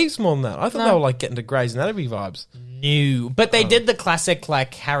was heaps more than that. I thought No. they were like getting to Grey's Anatomy vibes. New. But they did the classic,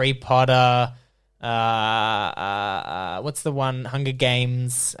 like, Harry Potter, what's the one? Hunger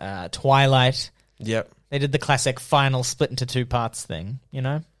Games, Twilight. Yep. They did the classic final split into 2 parts thing, you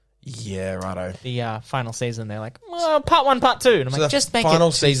know? Yeah, righto. The final season, they're like, well, part 1, part 2. And I'm So like, the just make final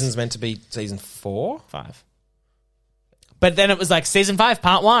it season's meant to be season 4? 5. But then it was like season 5,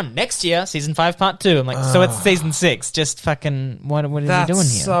 part 1. Next year, season 5, part 2. I'm like, so it's season 6. Just fucking, what are we doing here?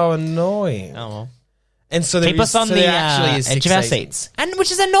 That's so annoying. Oh, well. And so Keep us on the edge of our seasons. seats. And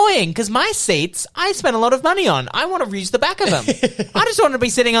which is annoying, because my seats, I spent a lot of money on. I want to use the back of them. I just want to be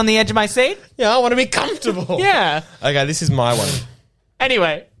sitting on the edge of my seat. Yeah, I want to be comfortable. Yeah. Okay, this is my one.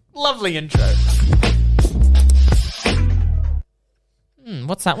 Anyway, lovely intro.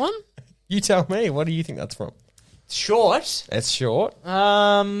 What's that one? You tell me. What do you think that's from? Short. It's short.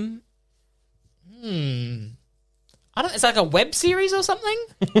 I don't. It's like a web series or something.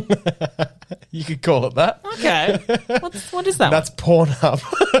 You could call it that. Okay. What is that? That's Pornhub.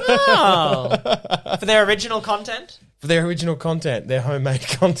 Oh, for their original content. For their original content, their homemade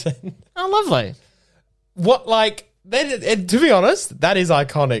content. Oh, lovely. What, like, to be honest, that is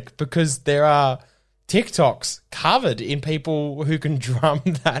iconic because there are TikToks covered in people who can drum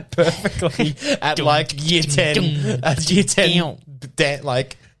that perfectly at like year 10,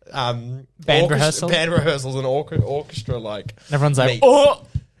 like Band rehearsal? band rehearsals and orchestra. Like Everyone's like, me.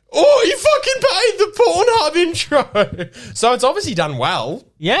 Oh, you fucking paid the Pornhub intro. So it's obviously done well.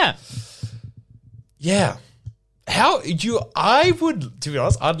 yeah. Yeah. To be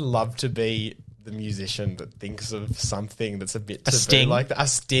honest, I'd love to be the musician that thinks of something that's a bit taboo, sting? like a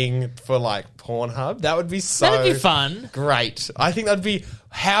sting for like Pornhub. That would be so That'd be fun. great. I think that'd be,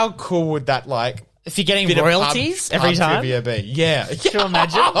 how cool would that like If you're getting bit of royalties pub every time. trivia be? Yeah. Can you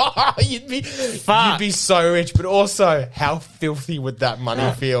imagine? you'd be Fuck. so rich, but also how filthy would that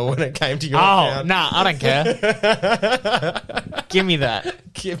money feel when it came to your Oh, account? nah, I don't care. Give me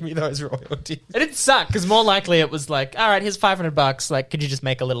that. Give me those royalties. It didn't suck, because more likely it was like, all right, here's $500. Like, could you just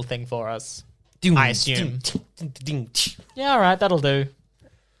make a little thing for us? I assume. Yeah, all right, that'll do.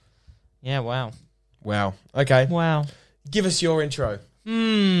 Yeah, wow. Wow. Okay. Wow. Give us your intro.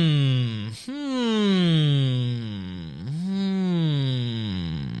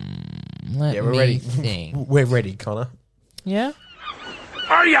 Let Yeah, we're me ready. think. We're ready, Connor. Yeah?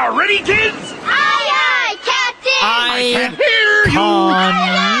 Are you ready, kids? Aye, aye, Captain! I Can't hear you.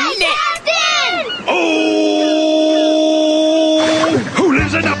 Captain! Oh, who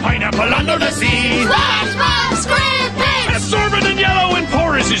lives in a pineapple under the sea? SpongeBob SquarePants! Absorbent and yellow and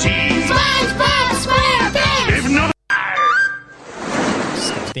porous is he. SpongeBob SquarePants! If not,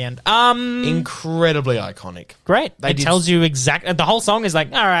 At the end. Incredibly iconic. Great. They It did- tells you exactly. The whole song is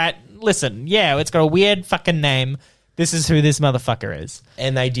like, all right, listen, yeah, it's got a weird fucking name. This is who this motherfucker is.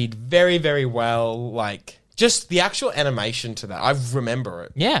 And they did very, very well, like, just the actual animation to that. I remember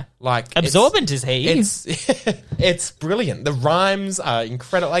it. Yeah. Like Absorbent is he. It's it's brilliant. The rhymes are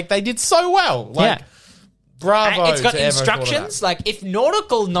incredible. Like they did so well. Like Yeah. bravo. And it's got to whoever thought of instructions. that. Like, if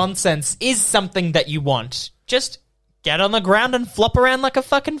nautical nonsense is something that you want, just get on the ground and flop around like a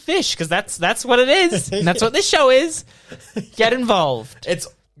fucking fish, because that's what it is. And that's what this show is. Get involved. It's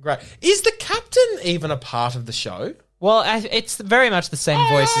great. Is the captain even a part of the show? Well, it's very much the same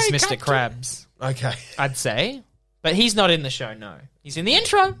voice as Aye, Mr. Captain. Krabs, Okay. I'd say. But he's not in the show, no. He's in the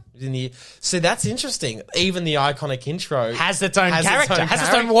intro. So that's interesting. Even the iconic intro Has its own Has its character. own Has its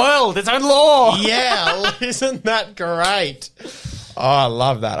character. own world. Its own lore. Yeah, isn't that great? Oh, I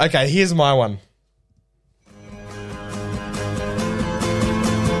love that. Okay, here's my one.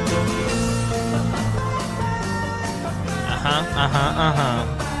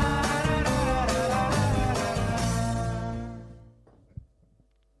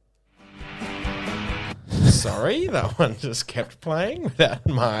 Sorry, that one just kept playing without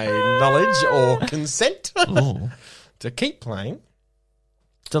my knowledge or consent to keep playing.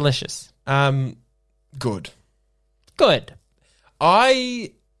 Delicious. Good. Good.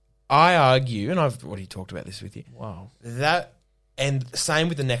 I argue, and I've already talked about this with you. Wow. That, and same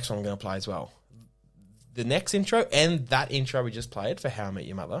with the next one I'm going to play as well. The next intro and that intro we just played for How I Met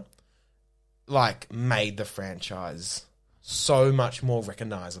Your Mother, like, made the franchise so much more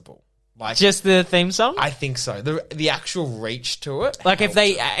recognizable. Like, Just the theme song? I think so. The actual reach to it. Like helped.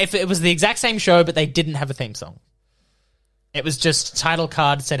 if it was the exact same show, but they didn't have a theme song. It was just title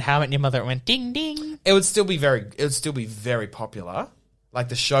card said "How I Met Your Mother." It went ding ding. It would still be very popular. Like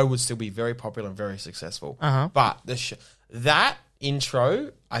the show would still be very popular and very successful. But that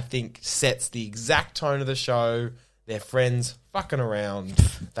intro, I think, sets the exact tone of the show. They're friends fucking around.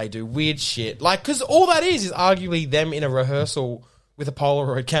 They do weird shit. Like, because all that is arguably them in a rehearsal with a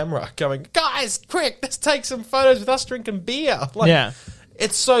Polaroid camera going, guys, quick, let's take some photos with us drinking beer. Like, Yeah.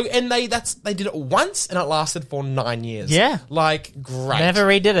 It's so, and they did it once and it lasted for 9 years. Yeah. Like, great. Never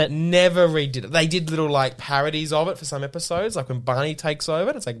redid it. Never redid it. They did little like parodies of it for some episodes, like when Barney takes over.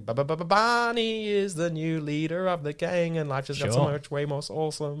 It's like Barney is the new leader of the gang, and life just got so Sure. much way more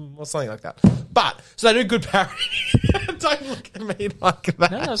awesome, or something like that. But so they do good parody. Don't look at me like that.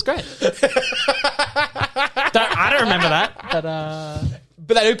 No, that was great. I don't remember that,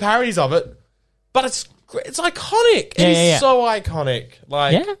 But they do parodies of it. But it's iconic. Yeah, It is yeah. so iconic.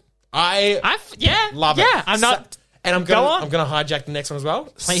 Like Yeah. I love it. Yeah, I'm not. And I'm Go gonna on. I'm gonna hijack the next one as well.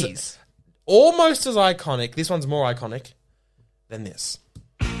 Please. Almost as iconic. This one's more iconic than this.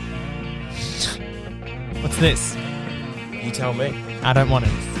 What's this? You tell me. I don't want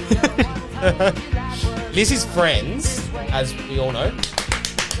it. This is Friends, as we all know.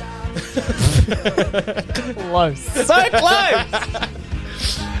 Close. So close.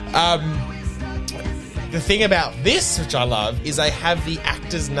 The thing about this, which I love, is they have the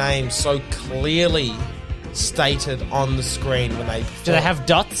actor's name so clearly stated on the screen when they perform. Do they have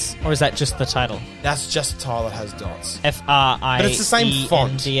dots, or is that just the title? That's just a tile that has dots. FRIENDS. But it's the same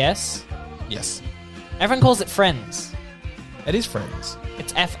font. Yes. Everyone calls it Friends. It is Friends.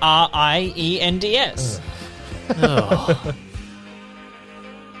 It's FRIENDS.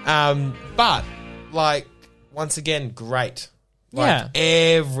 But, like, once again, great. Like,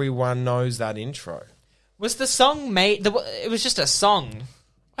 Yeah. everyone knows that intro. Was the song made? It was just a song.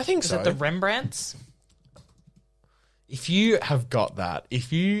 I think Is so. it the Rembrandts? If you have got that,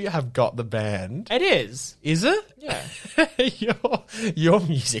 if you have got the band, It is. is it? Yeah. your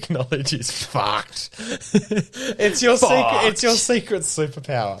music knowledge is fucked. It's your secret. It's your secret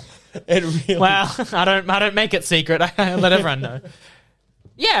superpower. It really. Well, I don't make it secret. I let everyone know.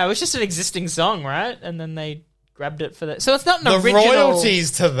 Yeah, it was just an existing song, right? And then they grabbed it for that. So it's not an the original.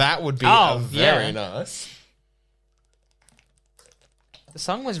 royalties to that would be very yeah. nice. The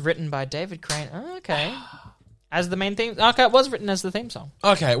song was written by David Crane. Oh, okay. As the main theme. Okay, it was written as the theme song.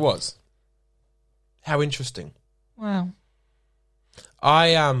 Okay, it was. How interesting. Wow.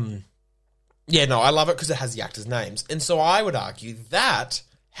 I love it because it has the actors' names, and so I would argue that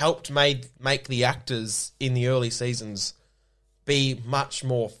helped make the actors in the early seasons be much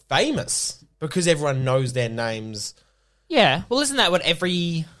more famous because everyone knows their names. Yeah. Well, isn't that what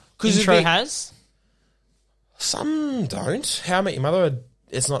every 'Cause intro it'd be- has? Some don't. How I Met Your Mother,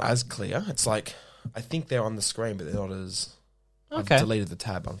 it's not as clear. It's like, I think they're on the screen, but they're not as... Okay. I've deleted the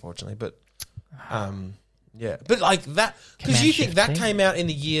tab, unfortunately, but... yeah. But like that... Because you think that came out in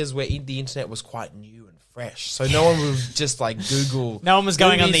the years where the internet was quite new and fresh, so no one would just like Google... No one was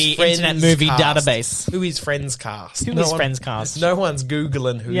going who on is the Friends Internet Movie cast? Database. Who is Friends cast? Who is Friends cast? No one's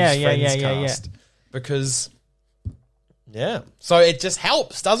Googling who's Friends cast. Because... Yeah. So it just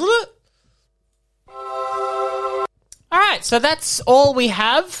helps, doesn't it? All right, so that's all we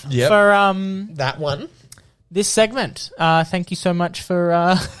have Yep. for That one. this segment. Thank you so much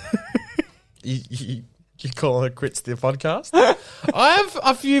for. You call it quits the podcast? I have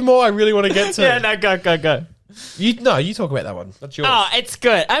a few more I really want to get to. Yeah, no, go. You talk about that one. That's yours. Oh, it's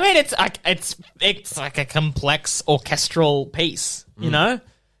good. I mean, it's like a complex orchestral piece. You know,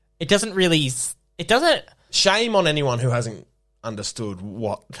 it doesn't. Shame on anyone who hasn't understood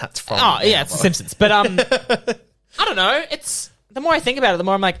what that's from. Oh, yeah, it's The Simpsons. But I don't know. It's the more I think about it, the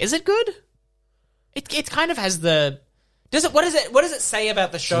more I'm like, is it good? It kind of has the. What does it say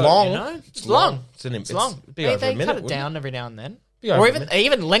about the show? long. You know? It's long. It's long. be over They a minute, cut it wouldn't down every now and then, Be over or a even minute. they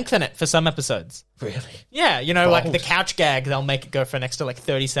even lengthen it for some episodes. Really? Yeah, you know, like Bold. the couch gag, they'll make it go for an extra like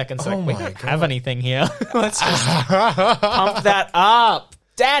 30 seconds. Oh Like, we my don't God. have anything here. Let's just pump that up,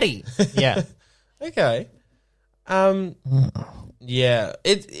 Daddy. Yeah. Okay. Yeah,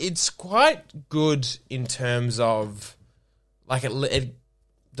 it's quite good in terms of like it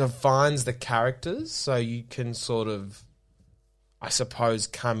defines the characters, so you can sort of, I suppose,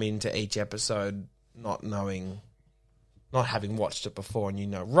 come into each episode not having watched it before, and you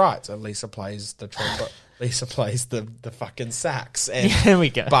know, right? So Lisa plays the trumpet. Lisa plays the fucking sax, and There we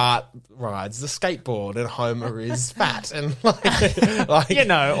go. Bart rides the skateboard, and Homer is fat, and like You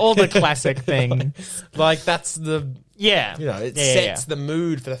know, all the classic things. like that's the. Yeah. You know, it Yeah, sets the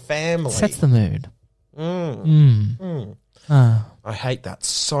mood for the family. Sets the mood. I hate that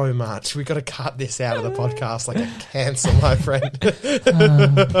so much. We got to cut this out of the podcast like a cancel, my friend.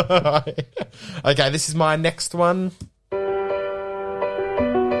 Okay, this is my next one.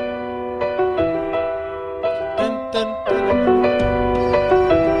 Dun, dun, dun.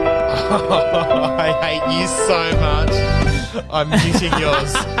 Oh, I hate you so much. I'm muting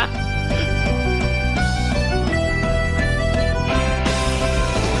yours.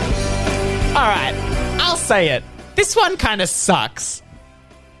 All right, I'll say it. This one kind of sucks.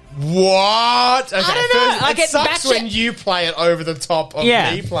 What? Okay, I don't know. first, Like, it it sucks matches- when you play it over the top of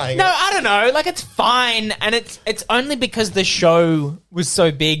Yeah. me playing No, it. I don't know. Like, it's fine, and it's only because the show was so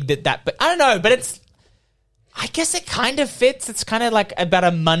big that. But I don't know. But it's. I guess it kind of fits. It's kind of like about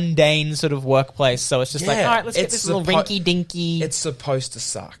a mundane sort of workplace. So it's just like, all right, let's get it's this little suppo- rinky dinky. It's supposed to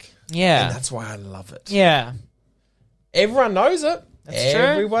suck. Yeah. And that's why I love it. Yeah, Everyone knows it. That's true.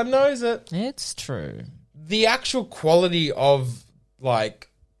 Everyone knows it. it's true. The actual quality of, like,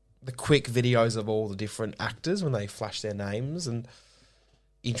 the quick videos of all the different actors when they flash their names and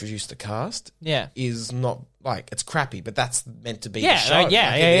introduce the cast Yeah. is not, like, it's crappy, but that's meant to be Yeah, the show.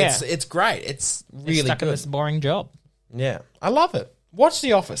 yeah, Like, yeah. It's great. It's Really really stuck in good. this boring job. Yeah, I love it. Watch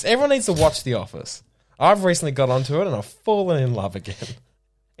The Office. Everyone needs to watch The Office. I've recently got onto it and I've fallen in love again.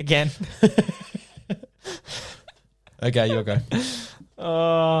 Again. Okay, you'll go.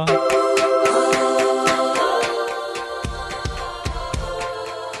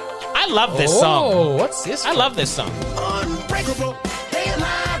 I love this song. Oh, what's this? I love this song. Unbreakable, they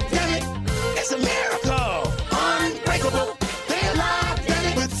alive, damn it. It's a miracle. Unbreakable, they alive, damn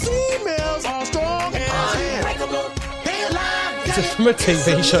it. But females are strong as unbreakable, they alive, Is it from a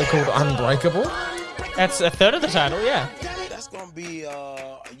TV show called Unbreakable? That's a third of the title, yeah. That's gonna be,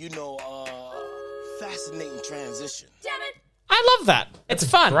 fascinating transition. I love that. It's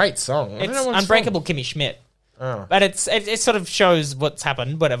fun. Great song. I don't It's know what it's Unbreakable Kimmy Schmidt. Oh. But it sort of shows what's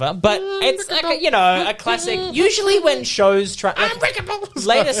happened, whatever. But it's like a classic. Usually when shows try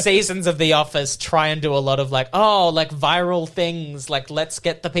later seasons of The Office try and do a lot of like viral things, like let's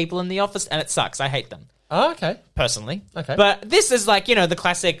get the people in the office, and it sucks. I hate them Oh, okay. personally. Okay. But this is like, the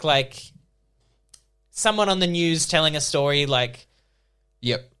classic like someone on the news telling a story like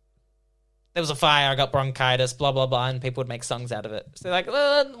Yep. there was a fire, I got bronchitis, blah blah blah, and people would make songs out of it. So they're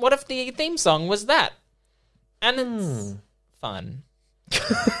like, what if the theme song was that? And it's fun.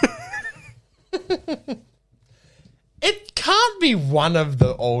 It can't be one of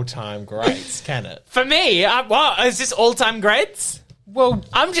the all-time greats, can it? For me, is this all-time greats? Well,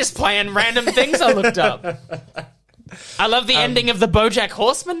 I'm just playing random things I looked up. I love the ending of the BoJack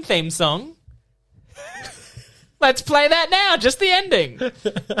Horseman theme song. Let's play that now, just the ending.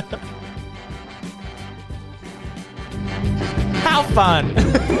 How fun.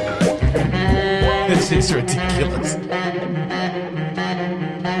 this is ridiculous.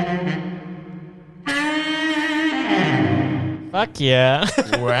 Fuck yeah.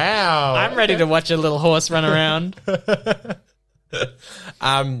 Wow. I'm ready to watch a little horse run around.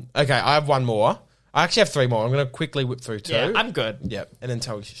 Okay, I have one more. I actually have three more. I'm going to quickly whip through two. Yeah, I'm good. Yep, and then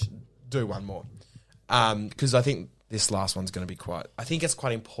tell you should do one more. Because I think this last one's going to be I think it's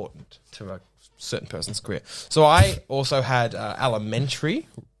quite important to a certain person's career. So I also had Elementary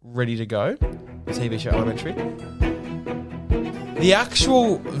ready to go, the TV show Elementary. The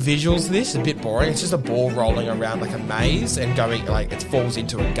actual visuals of this is a bit boring. It's just a ball rolling around like a maze and going like it falls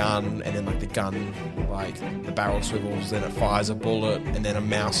into a gun, and then like the gun, like the barrel swivels, then it fires a bullet, and then a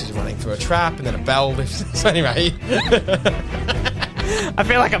mouse is running through a trap, and then a bell lifts. So anyway, I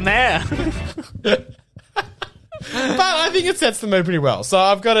feel like I'm there. but I think it sets the mood pretty well. So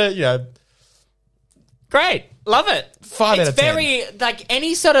I've got to, Great. Love it. 5 out It's of 10. very, like,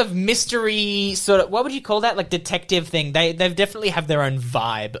 any sort of mystery, sort of, what would you call that? Like, detective thing. They definitely have their own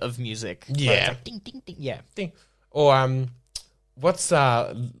vibe of music. Where Yeah. it's like, ding, ding, ding. Yeah. Ding. Or what's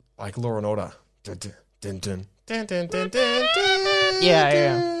like Law and Order? Dun, dun, dun, dun, dun, dun, dun, dun, dun,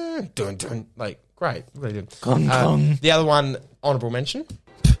 Yeah. dun, dun. Like great, really good. Gong, gong. The other one, honorable mention.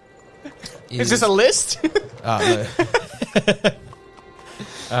 Is this a list?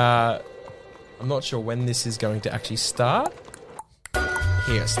 No. I'm not sure when this is going to actually start.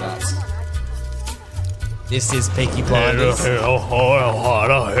 Here it starts. This is Peaky Blinders. But I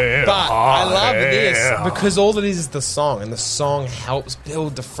love this because all it is the song, and the song helps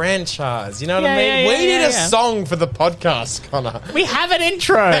build the franchise. You know what I mean? We need a song for the podcast, Connor. We have an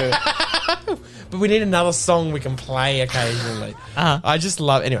intro. But we need another song we can play occasionally. I just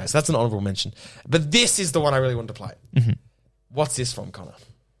love... Anyway, so that's an honourable mention. But this is the one I really wanted to play. Mm-hmm. What's this from, Connor?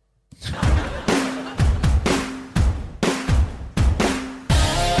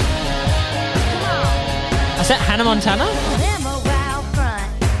 Is that Hannah Montana?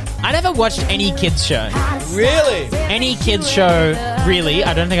 I never watched any kids show. Really? Any kids show, really.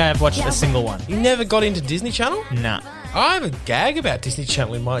 I don't think I've watched a single one. You never got into Disney Channel? Nah. I have a gag about Disney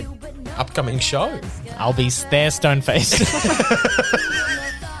Channel in my upcoming show. I'll be there stone-faced.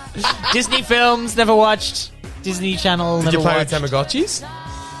 Disney films, never watched. Disney Channel, Did never you play watched. with Tamagotchis?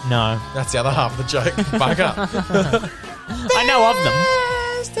 No. That's the other half of the joke. Bugger. I know of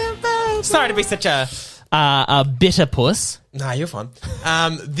them. Sorry to be such a bitter puss. Nah, you're fine.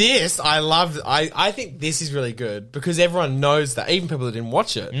 This, I love. I think this is really good because everyone knows that, even people that didn't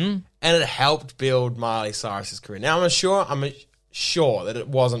watch it, and it helped build Miley Cyrus's career. Now, I'm sure that it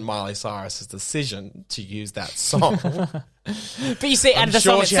wasn't Miley Cyrus's decision to use that song. But you see, and the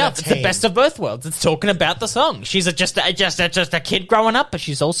sure song she had itself, a it's the team. best of both worlds. It's talking about the song. She's just a kid growing up, but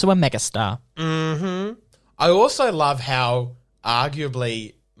she's also a megastar. I also love how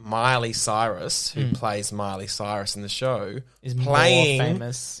arguably Miley Cyrus, who plays Miley Cyrus in the show, Is playing more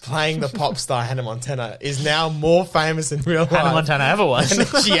famous. playing the pop star Hannah Montana, is now more famous in real life Hannah Montana ever was. than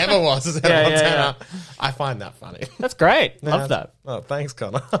she ever was as Hannah Yeah, yeah, Montana. I find that funny. That's great. Love that. Oh, thanks,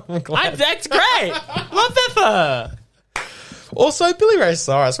 Connor. I'm glad. That's great. Love that for her. Also, Billy Ray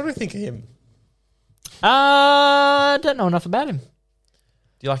Cyrus. What do you think of him? Don't know enough about him. Do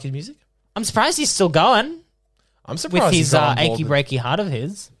you like his music? I'm surprised he's still going I'm surprised with he's his got on board achy with- breaky heart of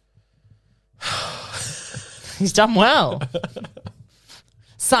his. He's done well.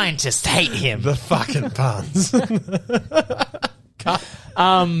 Scientists hate him. the fucking puns. They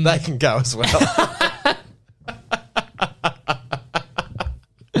can go as well.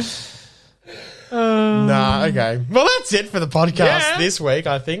 Nah, okay. Well, that's it for the podcast this week.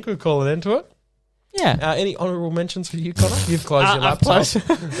 I think we'll call an end to it. Yeah. Any honourable mentions for you, Connor? You've closed your I've laptop.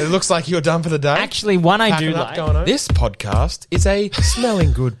 closed- It looks like you're done for the day. Actually, one I do Packing up, like. going home. This podcast is a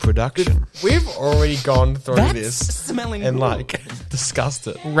smelling good production. We've already gone through That's this smelling and good. discussed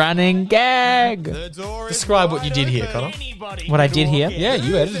it. Running gag. Describe what you did here, Connor. What I did here? Yeah,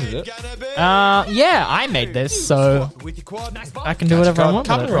 you edited it. Yeah, I made this, so I can do whatever I want with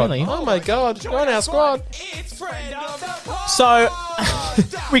Cup it, and rod. really. Oh my god, join our squad. So,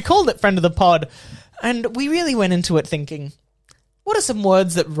 we called it Friend of the Pod, and we really went into it thinking, what are some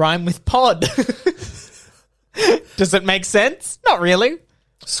words that rhyme with pod? Does it make sense? Not really.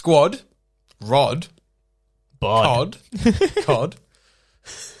 Squad, rod, Bod. cod.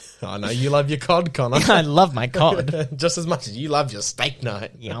 I know you love your cod, Connor. I love my cod. Just as much as you love your steak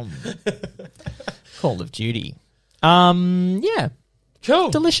night. Yum. Call of Duty. Yeah.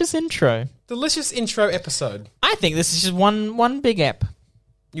 Cool. Delicious intro. Delicious intro episode. I think this is just one big app.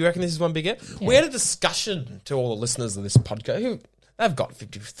 You reckon this is one big ep? We had a discussion to all the listeners of this podcast who they've got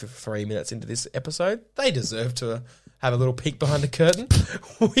 53 minutes into this episode. They deserve to have a little peek behind the curtain.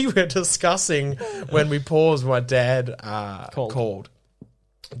 We were discussing when we paused, my dad called.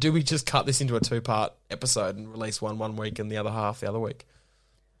 Do we just cut this into a 2-part episode and release one week and the other half the other week?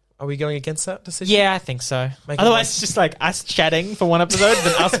 Are we going against that decision? Yeah, I think so. Make it Otherwise, like- it's just like us chatting for one episode,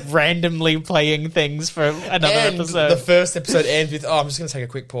 then us randomly playing things for another And episode. the first episode ends with, I'm just going to take a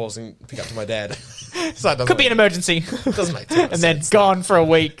quick pause and pick up to my dad. So it doesn't Could be an make- emergency. doesn't make too much And then sense. gone for a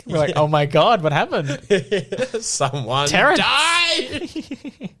week. We're like, oh my God, what happened? Someone Terrence. died.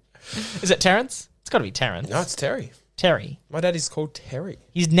 Is it Terrence? It's got to be Terrence. No, it's Terry. Terry. My dad is called Terry.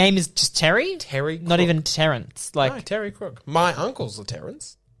 His name is just Terry? Terry Not Crook. even Terrence. Like, No, Terry Crook. My uncle's a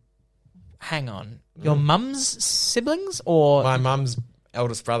Terrence. hang on. Your mum's siblings or... My mum's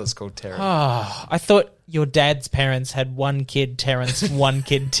eldest brother's called Terry. Oh, I thought your dad's parents had one kid Terrence, one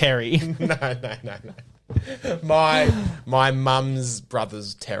kid Terry. No. My mum's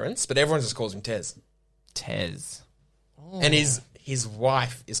brother's Terrence, but everyone just calls him Tez. Tez. And his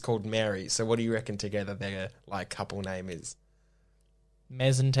wife is called Mary. So what do you reckon together their like couple name is?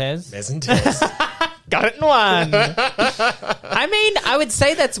 Mez and Tez. Mez and Tez. Got it in one. I mean, I would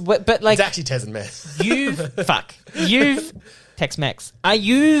say that's what, but like It's actually Tez and Mez. you've Tex-Mex.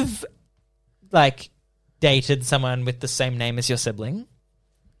 You've like dated someone with the same name as your sibling?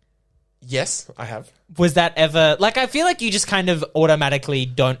 Yes, I have. Was that ever like? I feel like you just kind of automatically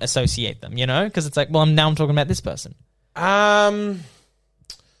don't associate them, you know? Because it's like, well, now I'm talking about this person. Like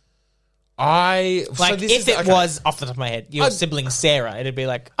If it was off the top of my head, your sibling Sarah, it'd be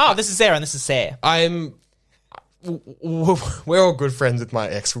like, oh, this is Sarah and this is Sarah. We're all good friends with my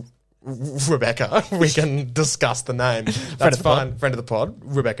ex Rebecca. We can discuss the name. That's fine. Friend of the pod,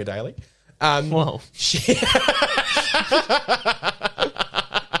 Rebecca Daly. Whoa. She,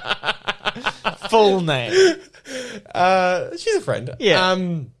 Full name. she's a friend. Yeah.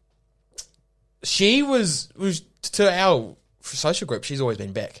 She was to our social group. She's always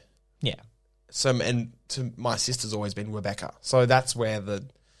been Beck. Yeah. So and to my sister's always been Rebecca. So that's where the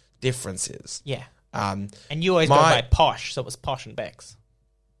difference is. Yeah. And you always go by Posh, so it was Posh and Bex.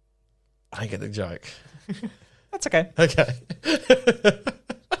 I don't get the joke. That's okay. Okay.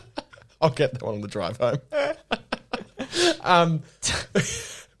 I'll get that one on the drive home.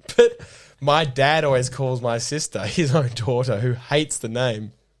 But my dad always calls my sister, his own daughter, who hates the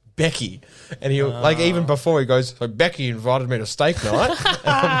name, Becky. And he'll, like, even before he goes, so Becky invited me to steak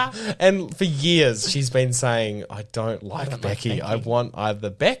night. And for years, she's been saying, I don't like Becky. I want either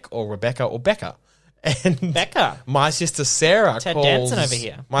Beck or Rebecca or Becca. And Becca. my sister Sarah Ted calls... Danson over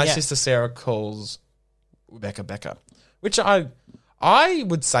here. My Yeah. sister Sarah calls Rebecca Becca, which I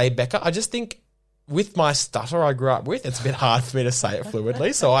would say Becca. I just think with my stutter I grew up with, it's a bit hard for me to say it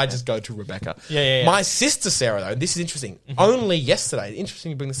fluidly, so I just go to Rebecca. Yeah. My sister Sarah, though, this is interesting. Only yesterday, interesting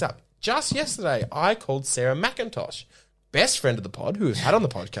you bring this up, just yesterday, I called Sarah McIntosh, best friend of the pod, who we've had on the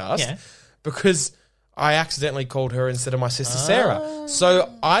podcast, Yeah. because I accidentally called her instead of my sister Sarah. So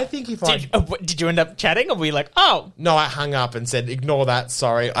I think if Did you end up chatting, or were you like, oh? No, I hung up and said, ignore that,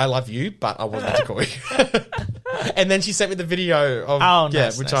 sorry, I love you, but I wasn't to call you. And then she sent me the video of,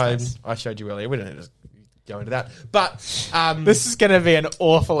 which I showed you earlier. We don't need to go into that. But This is going to be an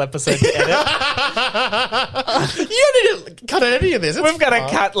awful episode to edit. you don't need to cut any of this. It's We've got to fine.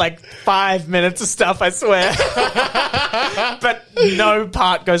 cut like 5 minutes of stuff, I swear. But no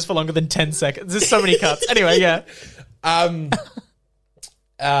part goes for longer than 10 seconds. There's so many cuts. Anyway, yeah.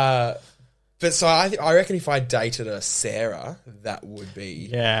 But so I reckon if I dated a Sarah, that would be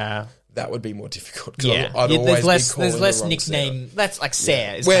more difficult. 'Cause Yeah. I'd always There's be less calling the wrong nickname. That's like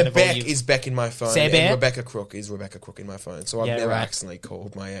Sarah. Is Where kind of all Beck you- is Beck in my phone, Sarah and Bear? Rebecca Crook is Rebecca Crook in my phone. So I've Yeah, never right. accidentally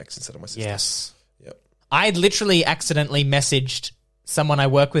called my ex instead of my sister. Yes. Yep. I literally accidentally messaged someone I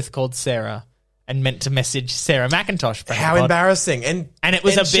work with called Sarah and meant to message Sarah McIntosh. For How her pod. embarrassing! And And it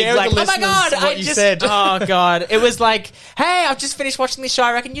was a big share like, with oh the my god, listeners what I you just, said. oh god, it was like, hey, I've just finished watching this show.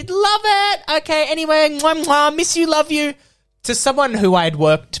 I reckon you'd love it. Okay, anyway, mwah, mwah, miss you, love you. To someone who I'd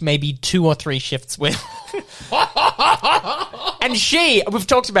worked maybe 2 or 3 shifts with. And we've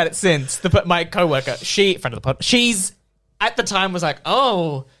talked about it since, my coworker, friend of the pod, she's at the time was like,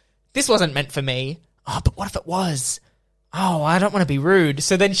 oh, this wasn't meant for me. Oh, but what if it was? Oh, I don't want to be rude.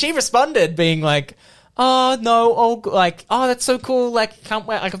 So then she responded being like, oh, no, that's so cool. Like, can't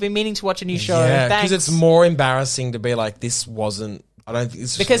wait. Like, I've been meaning to watch a new show. yeah, Thanks. because it's more embarrassing to be like, this wasn't. I don't think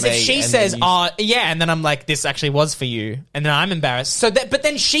this was Because for if me, she and says, then you- oh, yeah, and then I'm like, this actually was for you, and then I'm embarrassed. So but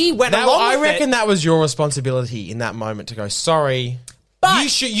then she went Now, along I with reckon it. that was your responsibility in that moment to go, sorry.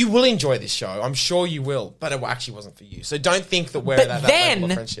 But- you will enjoy this show. I'm sure you will, but it actually wasn't for you. So don't think that we're But at that then,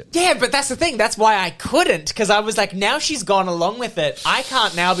 level of friendship. yeah, but that's the thing. That's why I couldn't, because I was like, now she's gone along with it. I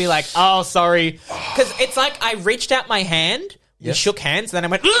can't now be like, oh, sorry. Because it's like I reached out my hand, we Yes. shook hands, then I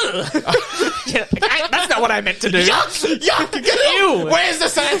went, ugh. Yeah, that's not what I meant to do. Yuck! Get it! Ew. Where's the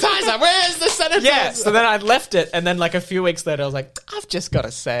sanitizer? Where's the sanitizer? Yeah, so then I left it, and then like a few weeks later, I was like, I've just got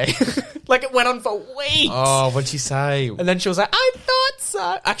to say. Like, it went on for weeks. Oh, what'd she say? And then she was like, I thought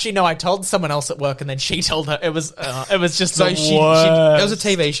so. Actually, no, I told someone else at work, and then she told her. It was just So the she it worst. was a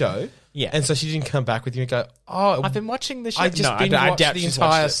TV show. Yeah. And so she didn't come back with you and go, oh, I've been watching the show. I just No, binge I watched doubt the she's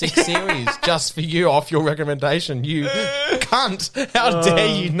entire watched it. 6 series just for you off your recommendation. You cunt. How dare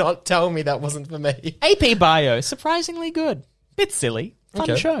you not tell me that wasn't for me? AP Bio, surprisingly good. Bit silly. Fun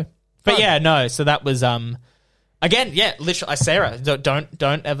Okay. show. But yeah, no, so that was again, yeah, literally Sarah.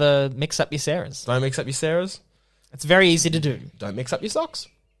 Don't ever mix up your Sarahs. Don't mix up your Sarahs. It's very easy to do. Don't mix up your socks.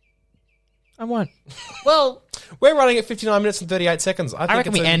 I won't. Well, We're running at 59 minutes and 38 seconds. I I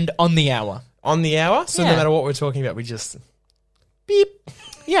reckon we end on the hour. on the hour. So no Yeah. matter what we're talking about, we just beep,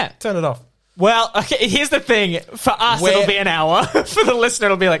 Yeah. turn it off. Well, okay, here's the thing. For us, Where- it'll be an hour. For the listener,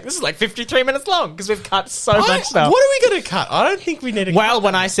 it'll be like, this is like 53 minutes long because we've cut so much stuff. What are we going to cut? I don't think we need to Well, cut.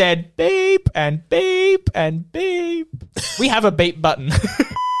 when I said beep and beep and beep, we have a beep button.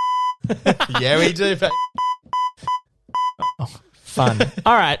 Yeah, we do. But... Fun.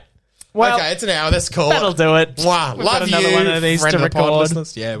 All right. Well, okay, it's an hour. That's cool. that'll do it. Wow, We've love got another you, one of these friend to of the pod record.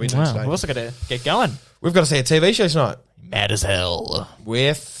 listeners. Yeah, we do Wow, today. we've also got to get going. We've got to see a TV show tonight Mad as hell.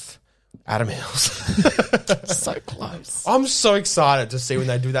 with Adam Hills. So close. I'm so excited to see when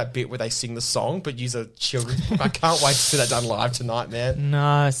they do that bit where they sing the song but use a children's book. I can't wait to see that done live tonight, man.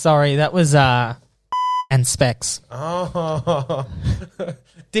 No, sorry. That was, and Specs. Oh,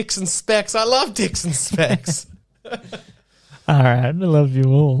 Dicks and Specs. I love Dicks and Specs. All right. I love you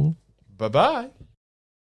all. Bye-bye.